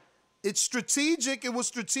easy. It's strategic. It was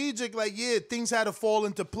strategic. Like, yeah, things had to fall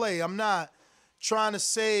into play. I'm not trying to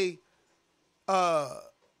say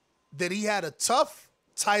that he had a tough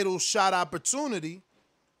title shot opportunity,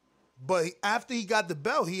 but after he got the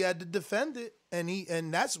belt, he had to defend it, and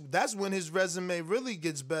that's when his resume really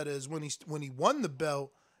gets better. Is when he won the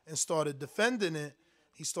belt and started defending it.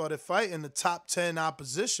 He started fighting the top 10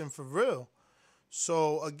 opposition for real.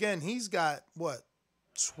 So again, he's got what?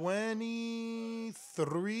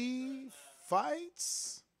 23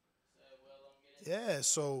 fights? Yeah,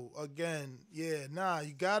 so again, you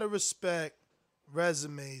gotta respect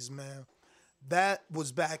resumes, man. That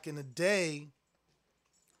was back in the day.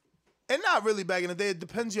 And not really back in the day. It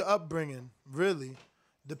depends your upbringing, really.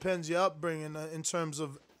 Depends your upbringing in terms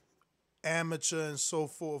of amateur and so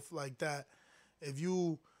forth like that. If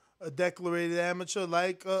you a declared amateur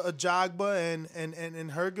like a Jagba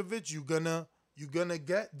and Hrgovic, you're gonna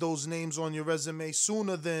get those names on your resume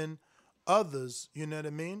sooner than others. You know what I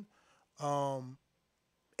mean?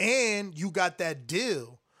 And you got that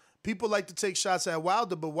deal. People like to take shots at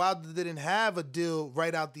Wilder, but Wilder didn't have a deal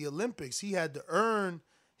right out the Olympics. He had to earn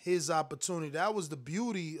his opportunity. That was the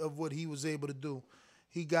beauty of what he was able to do.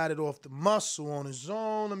 He got it off the muscle on his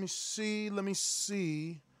own. Let me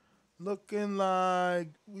see. Looking like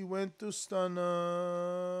we went through Stunner.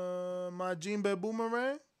 Majimbe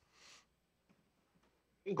Boomerang.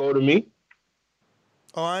 Go to me.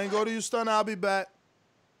 Oh, I ain't go to you, Stunner. I'll be back.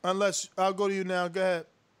 Unless I'll go to you now. Go ahead.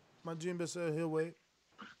 Majimbe said he'll wait.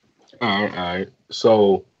 All right.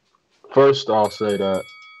 So, first I'll say that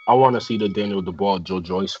I want to see the Daniel Dubois Joe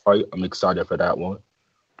Joyce fight. I'm excited for that one.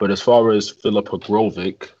 But as far as Filip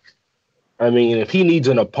Hrgovic, I mean, if he needs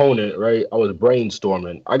an opponent, right? I was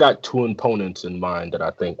brainstorming. I got 2 opponents in mind that I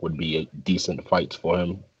think would be decent fights for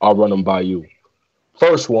him. I'll run them by you.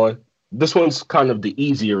 First one, this one's kind of the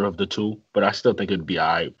easier of the 2, but I still think it'd be an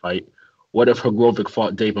all right fight. What if Hrgovic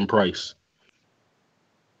fought David Price?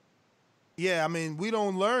 Yeah, I mean, we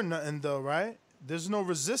don't learn nothing though, right? There's no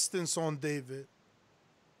resistance on David.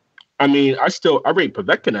 I mean, I rate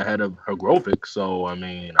Povetkin ahead of Hrgovic, so I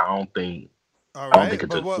mean, I don't think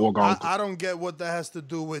it's a foregone. I don't get what that has to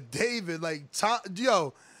do with David. Like,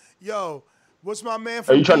 yo, what's my man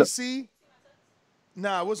from DC?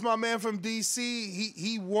 Nah, what's my man from DC?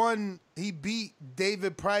 He won. He beat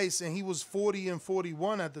David Price, and he was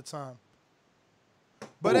 40-41 at the time.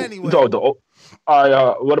 But anyway.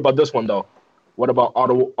 What about this one though? What about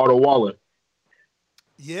Otto Waller?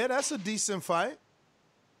 Yeah, that's a decent fight.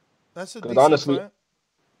 Honestly, fight.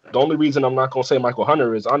 The only reason I'm not gonna say Michael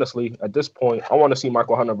Hunter is honestly at this point I want to see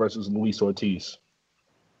Michael Hunter versus Luis Ortiz.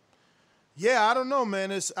 Yeah, I don't know,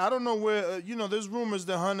 man. I don't know where. There's rumors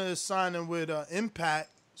that Hunter is signing with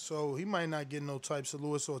Impact, so he might not get no types of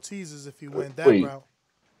Luis Ortiz's if he went that route.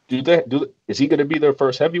 Is he gonna be their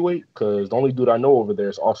first heavyweight? Because the only dude I know over there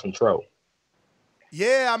is Austin Trell.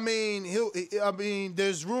 Yeah, I mean,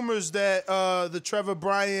 there's rumors that the Trevor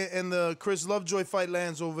Bryant and the Chris Lovejoy fight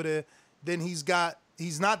lands over there. Then he's not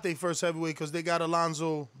their first heavyweight because they got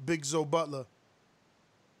Alonzo Big Zo Butler.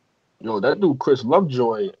 Yo, that dude Chris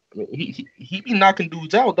Lovejoy, I mean, he be knocking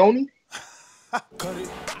dudes out, don't he? Cut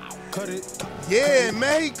it. Yeah, in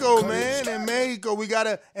Mexico, man. In Mexico, we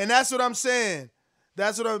gotta, and that's what I'm saying.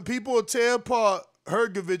 People will tear apart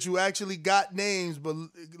Hrgovic, who actually got names, but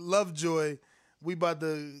Lovejoy, we about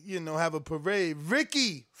to, have a parade.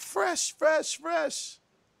 Ricky, fresh.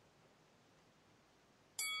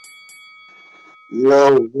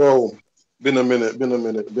 Yo. Been a minute. Been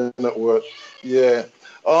at work. Yeah.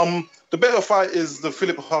 The better fight is the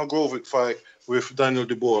Filip Hrgovic fight with Daniel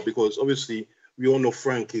Dubois because obviously we all know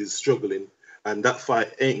Frank is struggling and that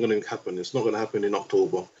fight ain't going to happen. It's not going to happen in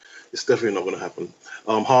October. It's definitely not going to happen.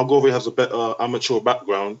 Hrgovic has a better amateur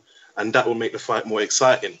background and that will make the fight more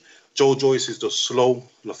exciting. Joe Joyce is just slow,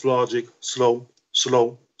 lethargic, slow.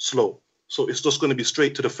 So it's just going to be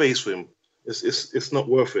straight to the face for him. It's not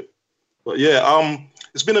worth it. But yeah,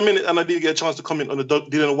 it's been a minute and I did get a chance to comment on the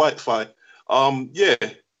Dillian White fight. Yeah,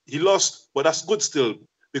 he lost, but that's good still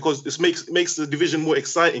because it makes the division more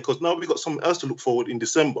exciting because now we got something else to look forward in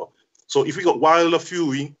December. So if we got Wilder,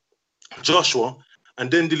 Fury, Joshua, and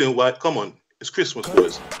then Dillian White, come on, it's Christmas,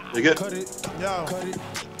 boys. You get? Cut it.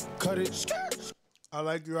 I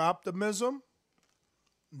like your optimism.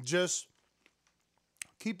 Just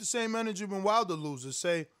keep the same energy when Wilder loses.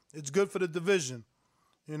 Say it's good for the division,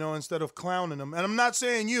 instead of clowning them. And I'm not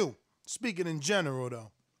saying you. Speaking in general,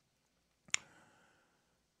 though.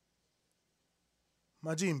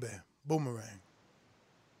 Majimbe, Boomerang.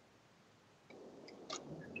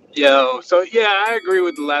 So yeah, I agree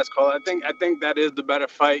with the last call. I think that is the better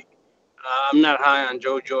fight. I'm not high on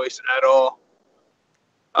Joe Joyce at all.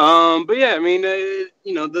 But yeah, I mean,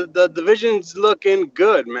 the division's looking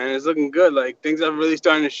good, man. It's looking good. Like things are really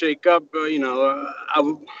starting to shake up. I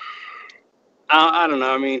don't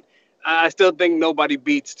know. I mean, I still think nobody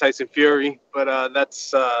beats Tyson Fury, but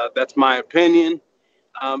that's my opinion.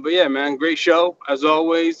 But yeah, man, great show as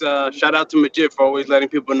always. Shout out to Majid for always letting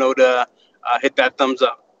people know to hit that thumbs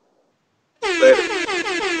up. Later.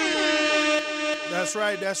 That's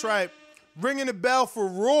right. Ringing the bell for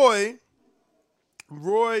Roy.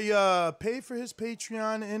 Roy paid for his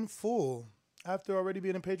Patreon in full after already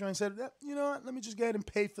being a Patreon. He said, you know what? Let me just go ahead and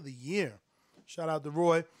pay for the year. Shout out to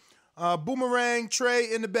Roy. Boomerang,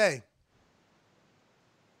 Trey in the Bay.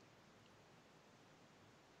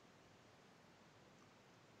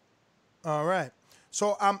 All right.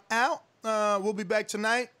 So I'm out. We'll be back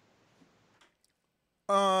tonight.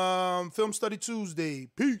 Film Study Tuesday.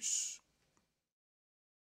 Peace.